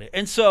fair about it.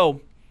 And so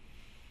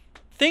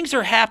things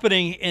are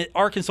happening in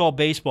Arkansas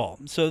baseball.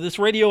 So this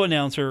radio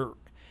announcer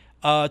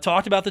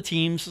talked about the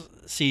team's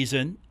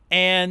season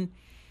and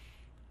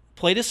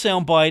played a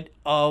soundbite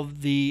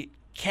of the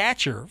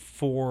catcher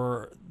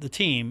for the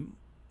team,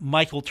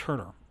 Michael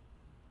Turner.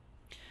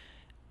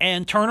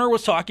 And Turner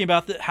was talking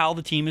about how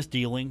the team is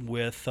dealing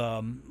with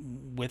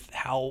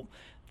how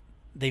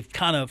they've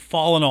kind of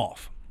fallen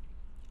off.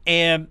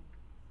 And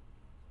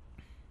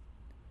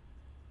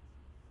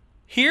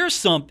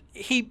here's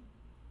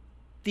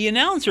the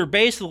announcer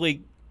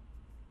basically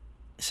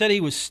said he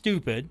was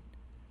stupid.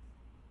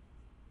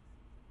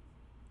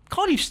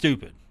 Called him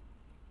stupid.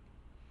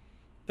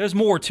 There's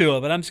more to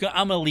it, but I'm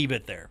going to leave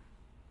it there.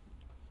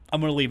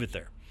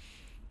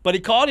 But he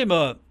called him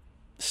a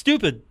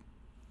stupid.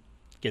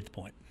 Get the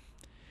point.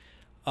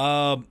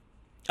 A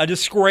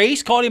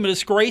disgrace. Called him a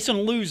disgrace and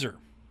a loser.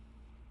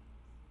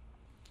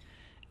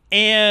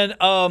 And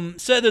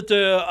said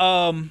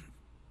that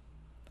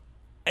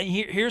and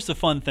here's the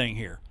fun thing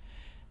here.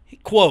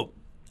 Quote,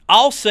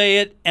 I'll say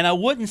it, and I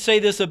wouldn't say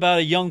this about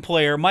a young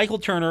player, Michael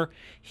Turner.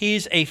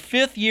 He's a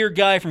fifth-year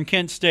guy from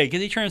Kent State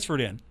because he transferred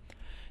in.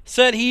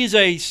 Said he's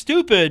a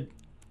stupid,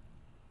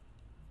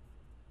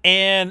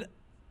 and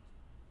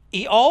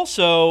he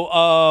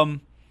also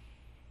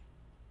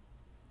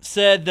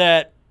said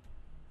that.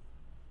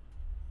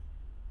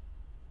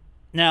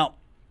 Now,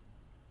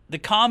 the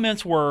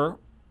comments were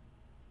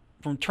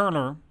from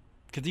Turner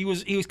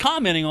because he was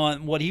commenting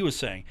on what he was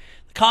saying.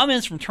 The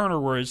comments from Turner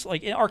were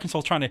like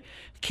Arkansas trying to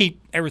keep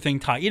everything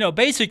tight.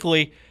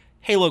 Basically,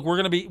 hey, look, we're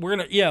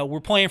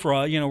playing for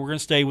we're going to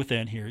stay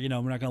within here. We're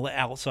not going to let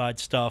outside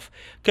stuff.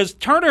 Because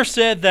Turner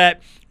said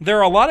that there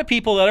are a lot of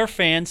people that are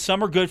fans.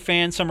 Some are good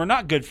fans, some are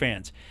not good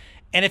fans.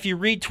 And if you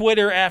read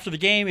Twitter after the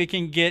game, it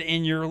can get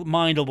in your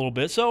mind a little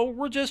bit. So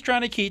we're just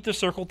trying to keep the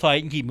circle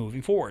tight and keep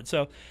moving forward.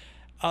 So,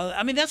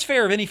 that's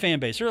fair of any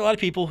fan base. There are a lot of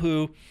people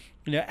who,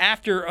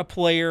 after a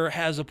player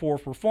has a poor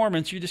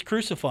performance, you just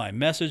crucify them.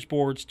 Message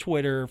boards,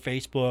 Twitter,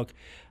 Facebook,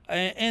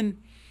 and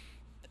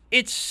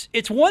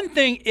it's one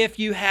thing if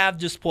you have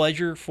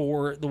displeasure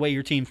for the way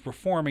your team's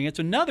performing. It's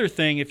another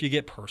thing if you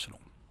get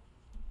personal.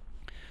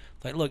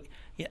 Like, look,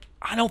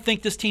 I don't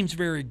think this team's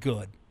very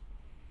good.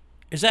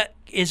 Is that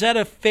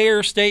a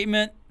fair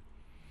statement?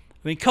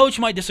 I mean, coach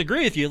might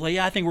disagree with you. Like,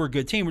 I think we're a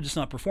good team. We're just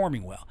not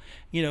performing well.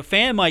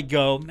 Fan might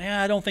go, man,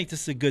 I don't think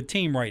this is a good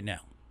team right now.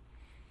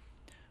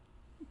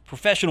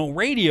 Professional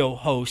radio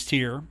host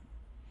here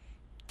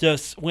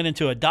just went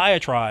into a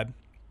diatribe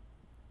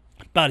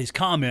about his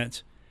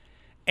comments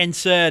and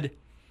said,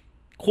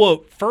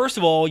 quote, first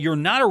of all, you're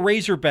not a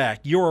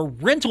Razorback. You're a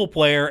rental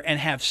player and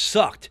have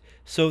sucked.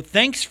 So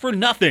thanks for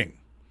nothing.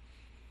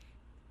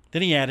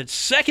 Then he added,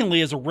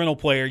 secondly, as a rental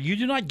player, you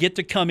do not get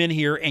to come in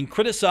here and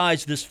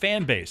criticize this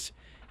fan base.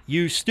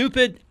 You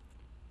stupid,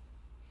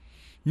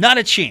 not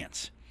a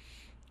chance.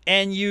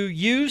 And you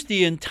used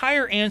the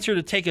entire answer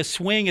to take a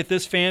swing at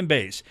this fan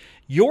base.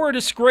 You're a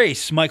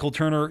disgrace, Michael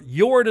Turner.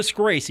 You're a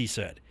disgrace, he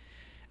said.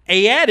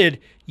 He added,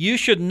 you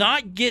should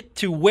not get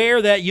to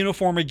wear that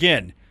uniform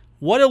again.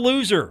 What a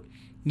loser.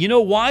 You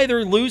know why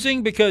they're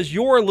losing? Because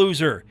you're a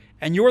loser,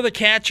 and you're the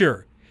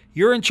catcher.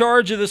 You're in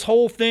charge of this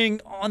whole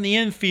thing on the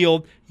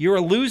infield. You're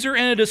a loser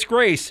and a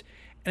disgrace.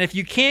 And if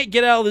you can't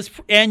get out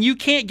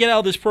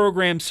of this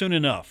program soon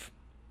enough.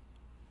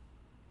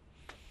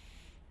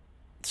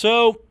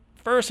 So,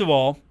 first of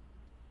all,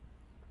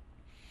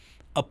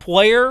 a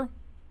player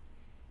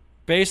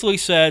basically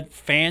said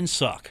fans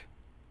suck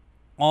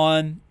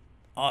in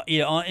a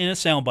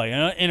soundbite, in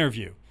an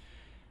interview.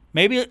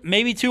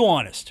 Maybe too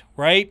honest,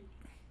 right?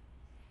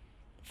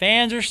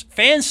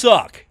 Fans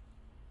suck.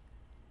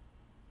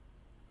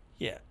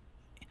 Yeah.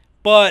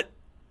 But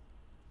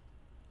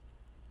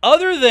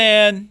other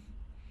than,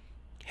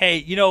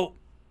 hey,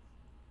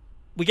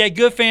 we got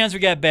good fans, we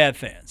got bad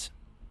fans.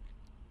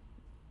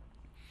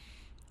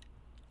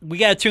 We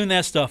got to tune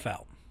that stuff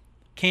out.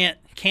 Can't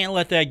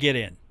let that get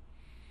in.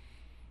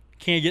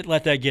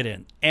 Let that get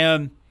in.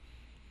 And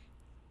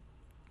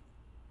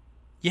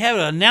you have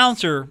an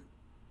announcer.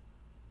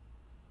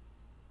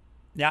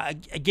 Now,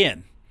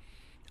 again,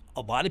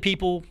 a lot of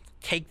people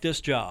take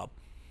this job.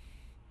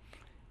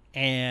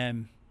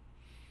 And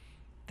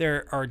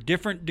there are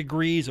different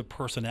degrees of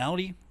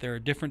personality. There are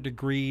different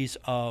degrees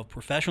of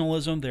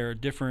professionalism. There are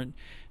different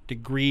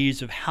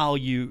degrees of how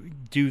you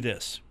do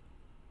this.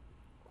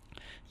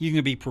 You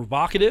can be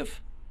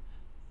provocative.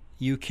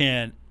 You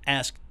can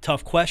ask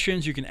tough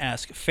questions. You can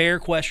ask fair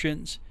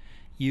questions.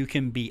 You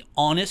can be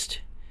honest.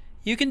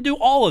 You can do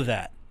all of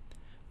that.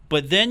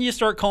 But then you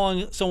start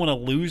calling someone a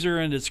loser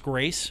and a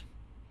disgrace.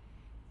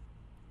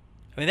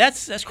 I mean,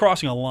 that's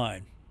crossing a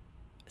line.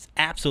 It's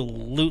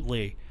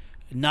absolutely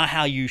not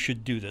how you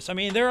should do this. I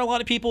mean, there are a lot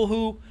of people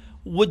who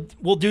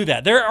will do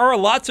that. There are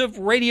lots of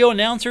radio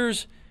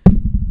announcers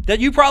that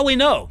you probably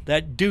know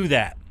that do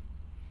that.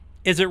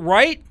 Is it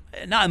right?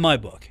 Not in my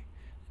book.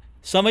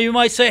 Some of you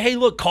might say, hey,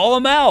 look, call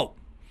them out.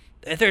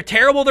 If they're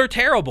terrible, they're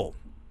terrible.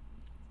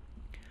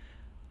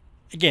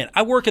 again,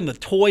 I work in the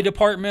toy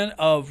department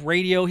of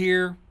radio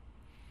here.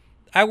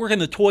 I work in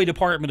the toy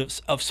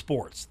department of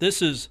sports.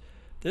 This is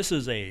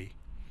a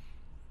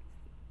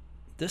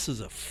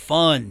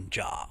fun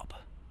job.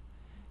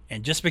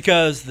 And just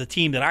because the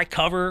team that I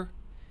cover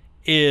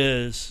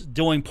is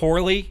doing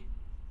poorly,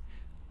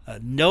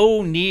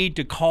 no need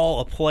to call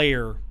a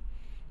player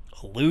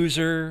a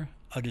loser,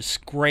 a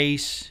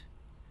disgrace.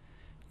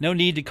 No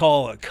need to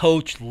call a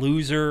coach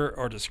loser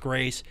or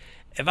disgrace.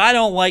 If I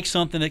don't like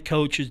something that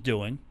coach is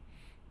doing,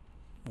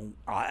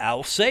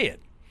 I'll say it.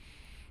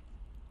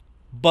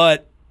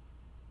 But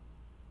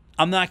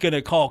I'm not going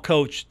to call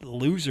coach a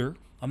loser.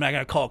 I'm not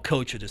going to call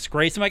coach a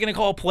disgrace. I'm not going to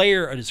call a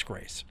player a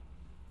disgrace.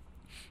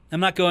 I'm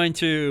not going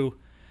to...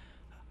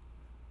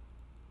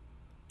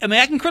 I mean,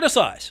 I can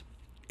criticize.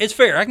 It's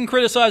fair. I can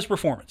criticize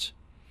performance.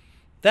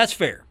 That's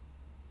fair.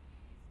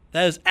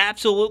 That is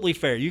absolutely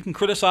fair. You can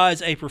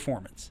criticize a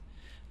performance.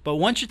 But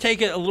once you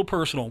take it a little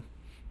personal,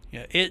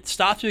 it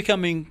stops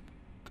becoming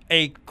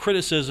a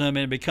criticism and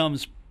it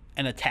becomes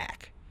an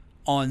attack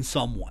on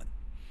someone.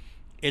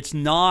 It's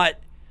not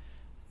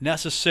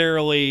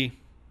necessarily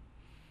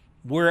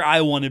where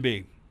I want to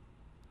be.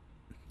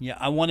 Yeah,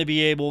 I want to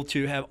be able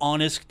to have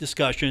honest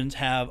discussions,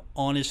 have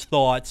honest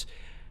thoughts,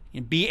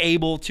 and be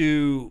able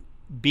to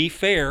be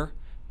fair,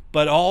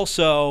 but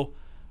also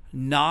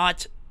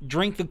not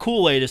drink the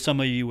Kool-Aid, as some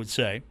of you would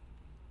say.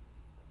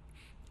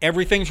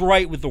 Everything's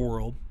right with the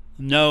world.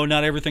 No,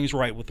 not everything's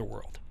right with the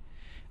world.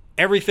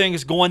 Everything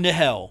is going to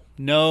hell.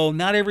 No,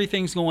 not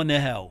everything's going to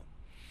hell.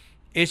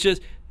 It's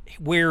just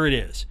where it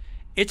is.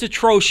 It's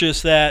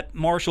atrocious that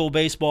Marshall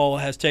baseball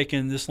has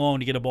taken this long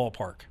to get a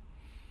ballpark.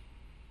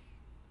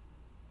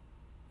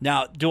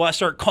 Now, do I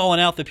start calling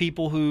out the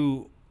people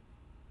who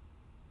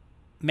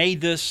made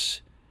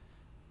this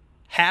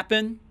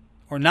happen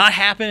or not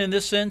happen in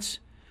this sense?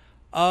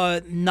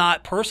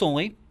 Not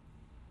personally.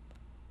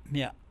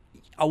 Yeah,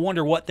 I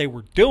wonder what they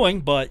were doing,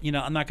 but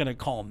I'm not going to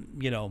call them,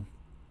 I'm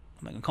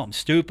not going to call them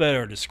stupid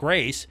or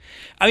disgrace.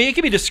 I mean, it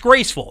can be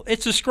disgraceful.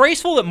 It's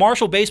disgraceful that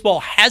Marshall baseball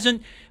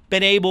hasn't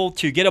been able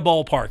to get a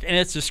ballpark, and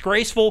it's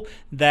disgraceful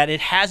that it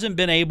hasn't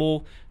been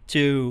able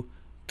to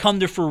come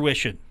to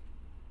fruition.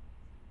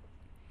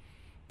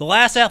 The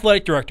last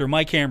athletic director,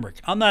 Mike Hamrick,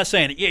 I'm not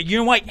saying it. Yeah, you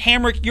know what,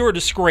 Hamrick, you're a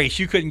disgrace.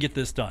 You couldn't get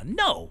this done.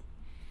 No.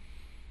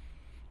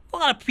 A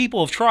lot of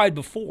people have tried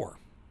before,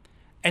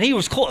 and he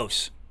was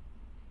close.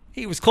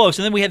 He was close,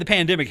 and then we had the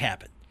pandemic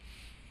happen.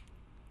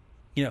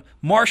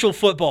 Marshall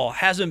football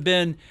hasn't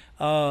been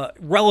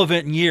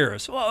relevant in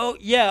years. Well,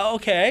 yeah,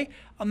 okay.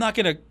 I'm not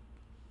gonna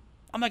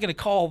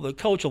call the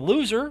coach a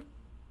loser.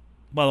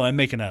 By the way, I'm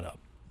making that up.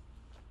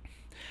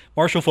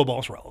 Marshall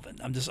football is relevant.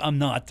 I'm just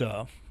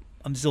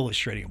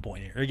illustrating a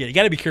point here. Again, you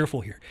got to be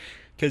careful here,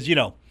 because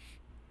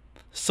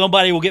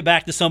somebody will get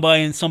back to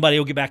somebody, and somebody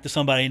will get back to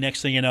somebody.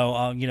 Next thing you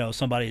know,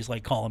 somebody's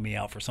like calling me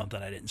out for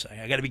something I didn't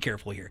say. I got to be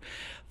careful here.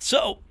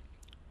 So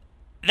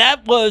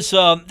that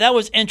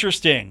was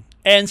interesting.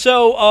 And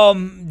so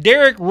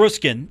Derek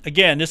Ruskin,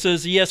 again, this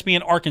is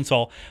ESPN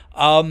Arkansas.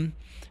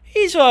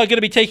 He's going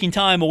to be taking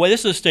time away.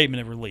 This is a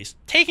statement released.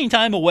 Taking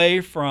time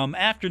away from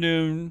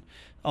afternoon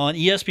on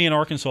ESPN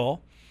Arkansas.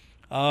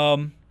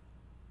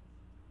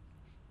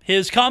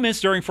 His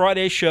comments during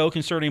Friday's show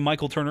concerning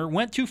Michael Turner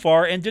went too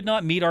far and did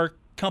not meet our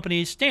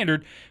company's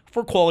standard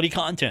for quality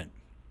content.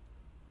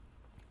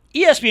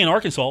 ESPN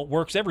Arkansas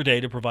works every day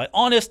to provide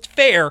honest,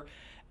 fair,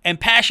 and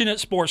passionate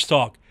sports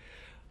talk.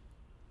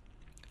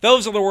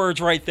 Those are the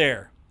words right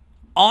there.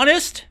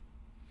 Honest,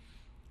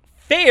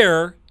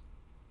 fair,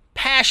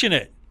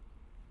 passionate,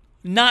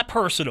 not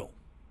personal.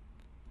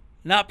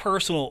 Not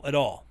personal at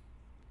all.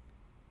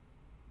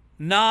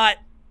 Not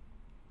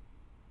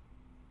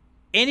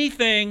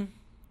anything.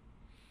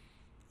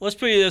 Let's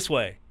put it this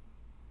way.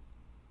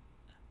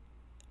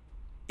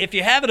 If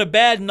you're having a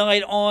bad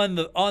night on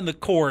the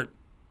court,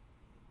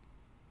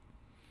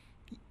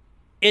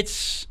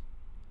 it's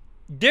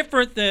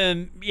different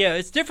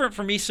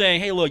from me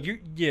saying, "Hey, look,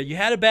 you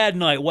had a bad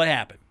night. What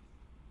happened?"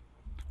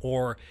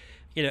 Or,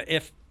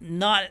 if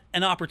not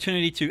an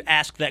opportunity to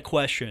ask that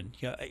question,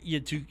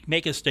 to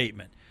make a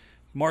statement.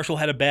 Marshall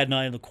had a bad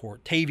night on the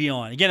court.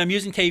 Tavion. Again, I'm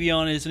using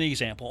Tavion as an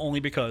example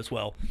only because,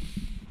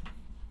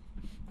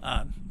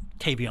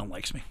 Tavion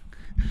likes me.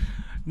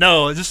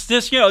 No, just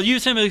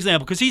use him as an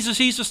example because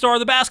he's the star of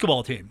the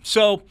basketball team.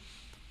 So,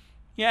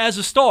 as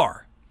a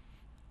star,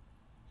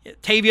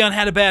 Tavion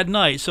had a bad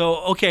night. So,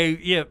 okay,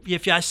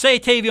 if I say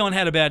Tavion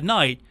had a bad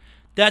night,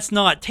 that's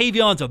not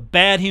Tavion's a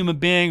bad human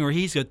being or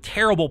he's a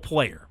terrible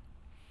player.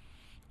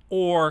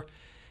 Or,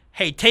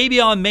 hey,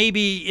 Tavion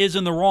maybe is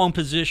in the wrong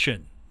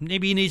position.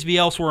 Maybe he needs to be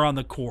elsewhere on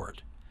the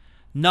court.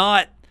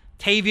 Not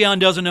Tavion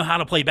doesn't know how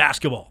to play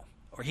basketball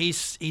or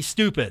he's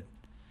stupid.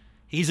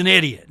 He's an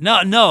idiot.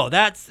 No,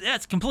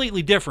 that's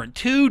completely different.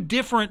 Two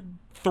different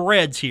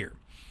threads here.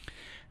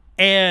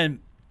 And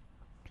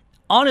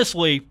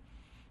honestly,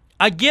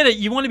 I get it.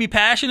 You want to be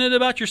passionate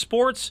about your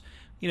sports.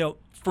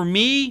 For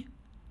me,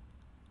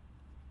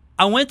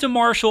 I went to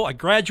Marshall. I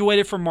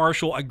graduated from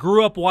Marshall. I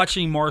grew up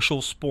watching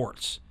Marshall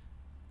sports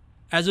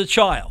as a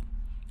child.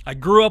 I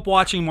grew up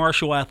watching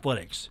Marshall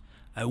athletics.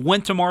 I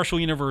went to Marshall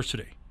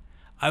University.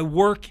 I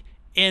work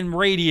in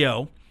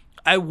radio.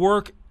 I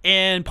work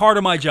in part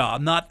of my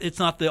job. It's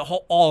not the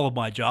whole, all of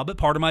my job, but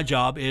part of my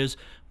job is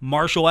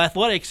Marshall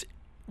athletics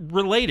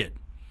related.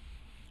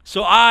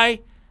 So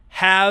I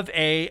have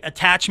a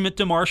attachment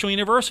to Marshall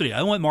University.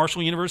 I want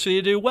Marshall University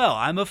to do well.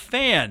 I'm a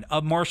fan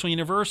of Marshall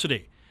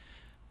University.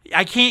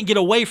 I can't get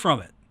away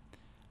from it.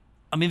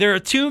 I mean, there are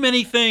too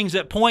many things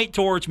that point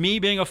towards me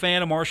being a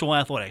fan of Marshall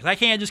athletics. I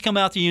can't just come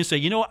out to you and say,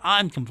 you know what,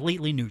 I'm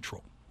completely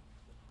neutral.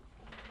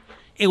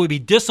 It would be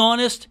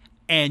dishonest,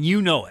 and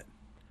you know it.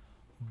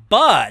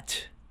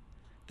 But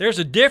there's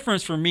a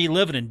difference from me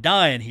living and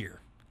dying here,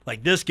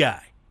 like this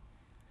guy.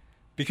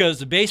 Because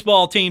the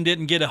baseball team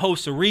didn't get to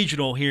host a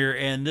regional here,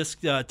 and this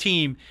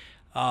team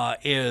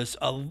is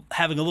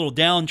having a little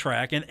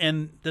downtrack.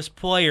 And this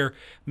player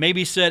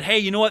maybe said, hey,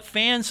 you know what,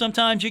 fans,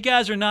 sometimes you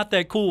guys are not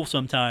that cool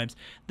sometimes.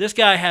 This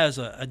guy has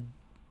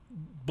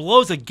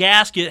blows a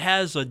gasket,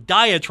 has a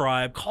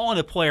diatribe calling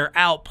a player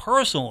out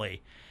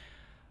personally.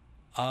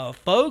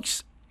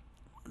 Folks,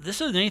 this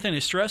isn't anything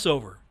to stress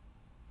over.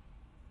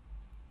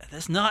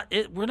 That's not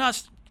it.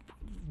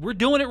 We're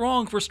doing it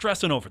wrong for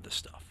stressing over this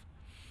stuff.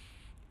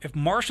 If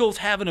Marshall's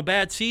having a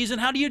bad season,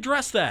 how do you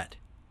address that?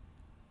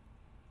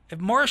 If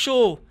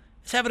Marshall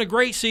is having a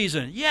great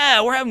season,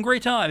 yeah, we're having a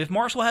great time. If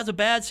Marshall has a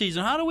bad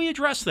season, how do we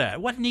address that?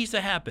 What needs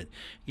to happen?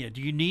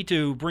 Do you need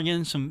to bring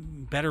in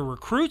some better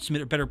recruits,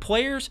 better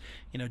players?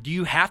 Do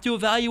you have to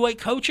evaluate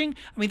coaching?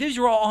 I mean, these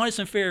are all honest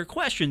and fair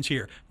questions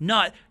here.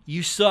 Not,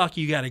 you suck,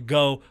 you got to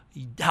go.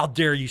 How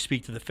dare you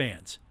speak to the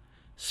fans?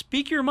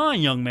 Speak your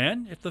mind, young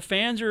man. If the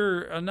fans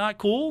are not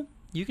cool,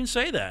 you can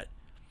say that.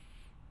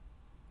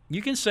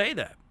 You can say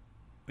that.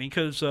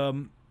 Because,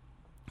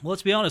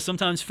 let's be honest,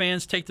 sometimes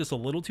fans take this a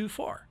little too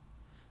far.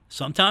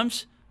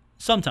 Sometimes.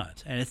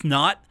 And it's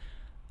not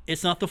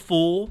the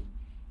full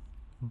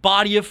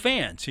body of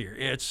fans here.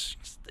 It's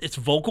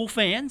vocal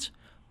fans,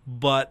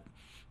 but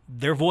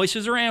their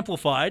voices are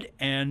amplified,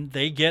 and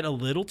they get a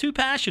little too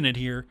passionate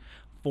here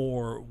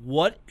for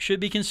what should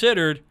be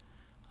considered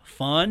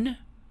fun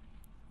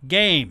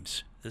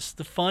games. This is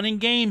the fun and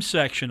games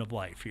section of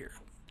life here.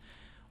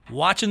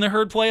 Watching the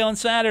Herd play on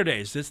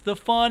Saturdays, it's the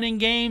fun and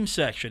games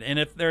section. And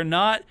if they're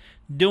not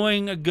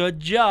doing a good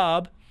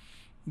job,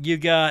 you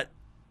got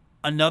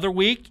another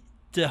week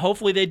to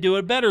hopefully they do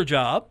a better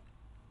job.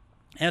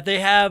 And if they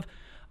have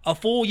a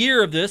full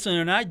year of this and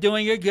they're not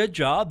doing a good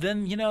job,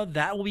 then,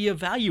 that will be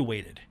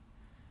evaluated.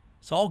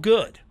 It's all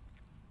good.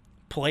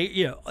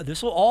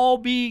 This will all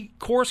be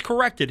course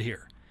corrected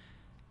here.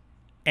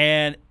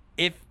 And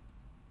if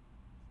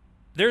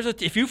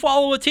you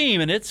follow a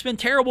team and it's been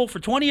terrible for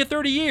 20 or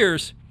 30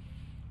 years,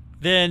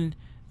 then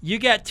you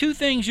got two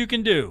things you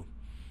can do.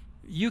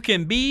 You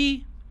can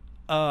be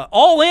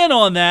all in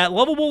on that,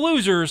 lovable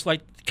losers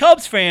like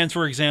Cubs fans,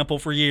 for example,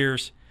 for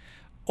years,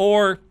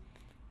 or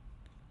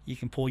you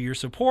can pull your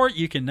support.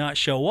 You can not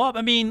show up.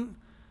 I mean,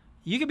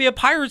 you can be a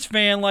Pirates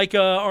fan like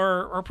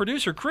our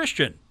producer,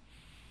 Christian.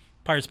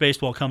 Pirates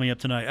baseball coming up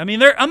tonight. I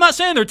mean, I'm not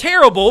saying they're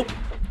terrible.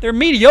 They're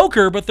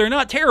mediocre, but they're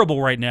not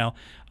terrible right now.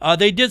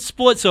 They did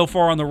split so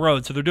far on the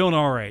road, so they're doing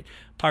all right.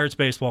 Pirates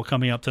baseball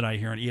coming up tonight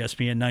here on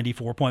ESPN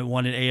 94.1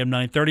 and AM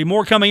 930.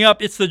 More coming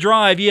up. It's The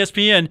Drive,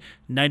 ESPN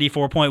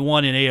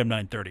 94.1 and AM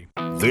 930.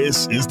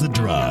 This is The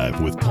Drive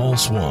with Paul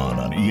Swann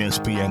on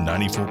ESPN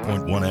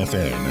 94.1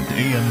 FM and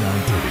AM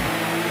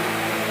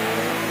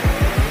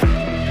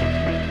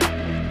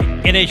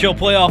 930. NHL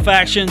playoff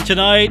action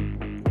tonight.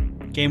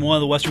 Game 1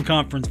 of the Western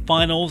Conference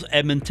Finals.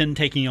 Edmonton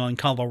taking on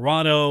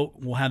Colorado.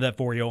 We'll have that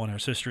for you on our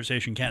sister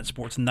station, Cat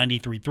Sports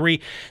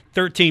 93.3.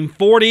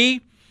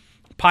 13:40.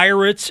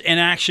 Pirates in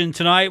action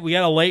tonight. We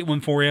got a late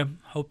one for you.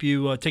 Hope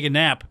you take a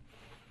nap.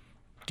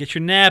 Get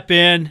your nap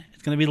in.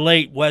 It's going to be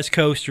late. West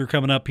Coaster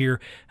coming up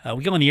here.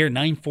 We go on the air at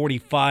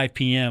 9:45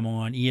 p.m.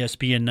 on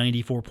ESPN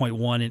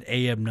 94.1 and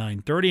AM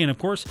 930. And, of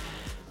course,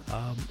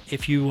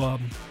 if you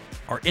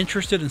are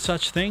interested in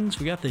such things,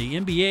 we got the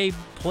NBA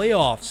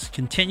playoffs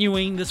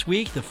continuing this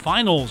week. The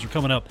finals are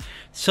coming up.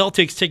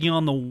 Celtics taking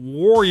on the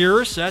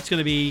Warriors. That's going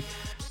to be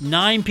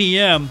 9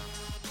 p.m.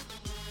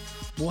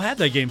 We'll have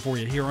that game for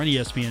you here on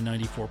ESPN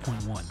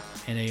 94.1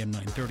 and AM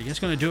 930. That's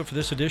going to do it for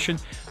this edition.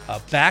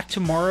 Back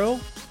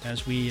tomorrow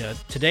as we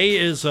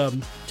today's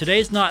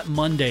not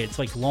Monday. It's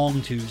like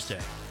Long Tuesday.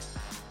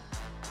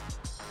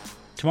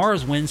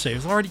 Tomorrow's Wednesday.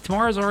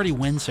 Tomorrow's already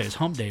Wednesday. It's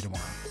Hump Day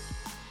tomorrow.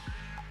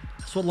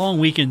 That's what long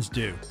weekends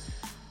do.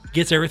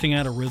 Gets everything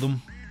out of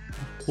rhythm.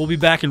 We'll be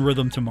back in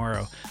rhythm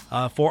tomorrow.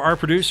 For our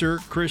producer,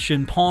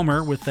 Christian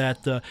Palmer, with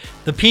that the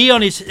P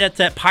on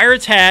that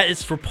Pirates hat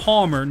is for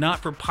Palmer, not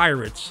for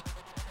Pirates.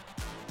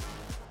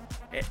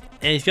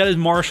 And he's got his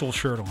Marshall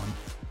shirt on.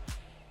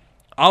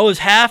 I was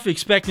half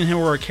expecting him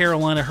to wear a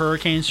Carolina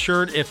Hurricanes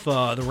shirt if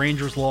the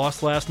Rangers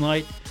lost last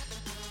night.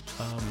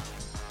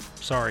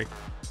 Sorry.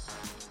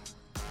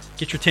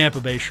 Get your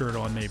Tampa Bay shirt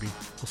on, maybe.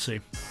 We'll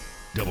see.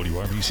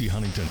 WRBC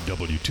Huntington,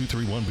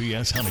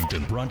 W231BS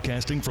Huntington,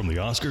 broadcasting from the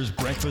Oscars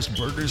Breakfast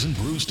Burgers and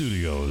Brew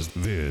Studios.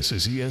 This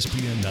is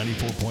ESPN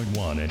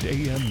 94.1 and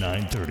AM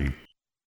 930.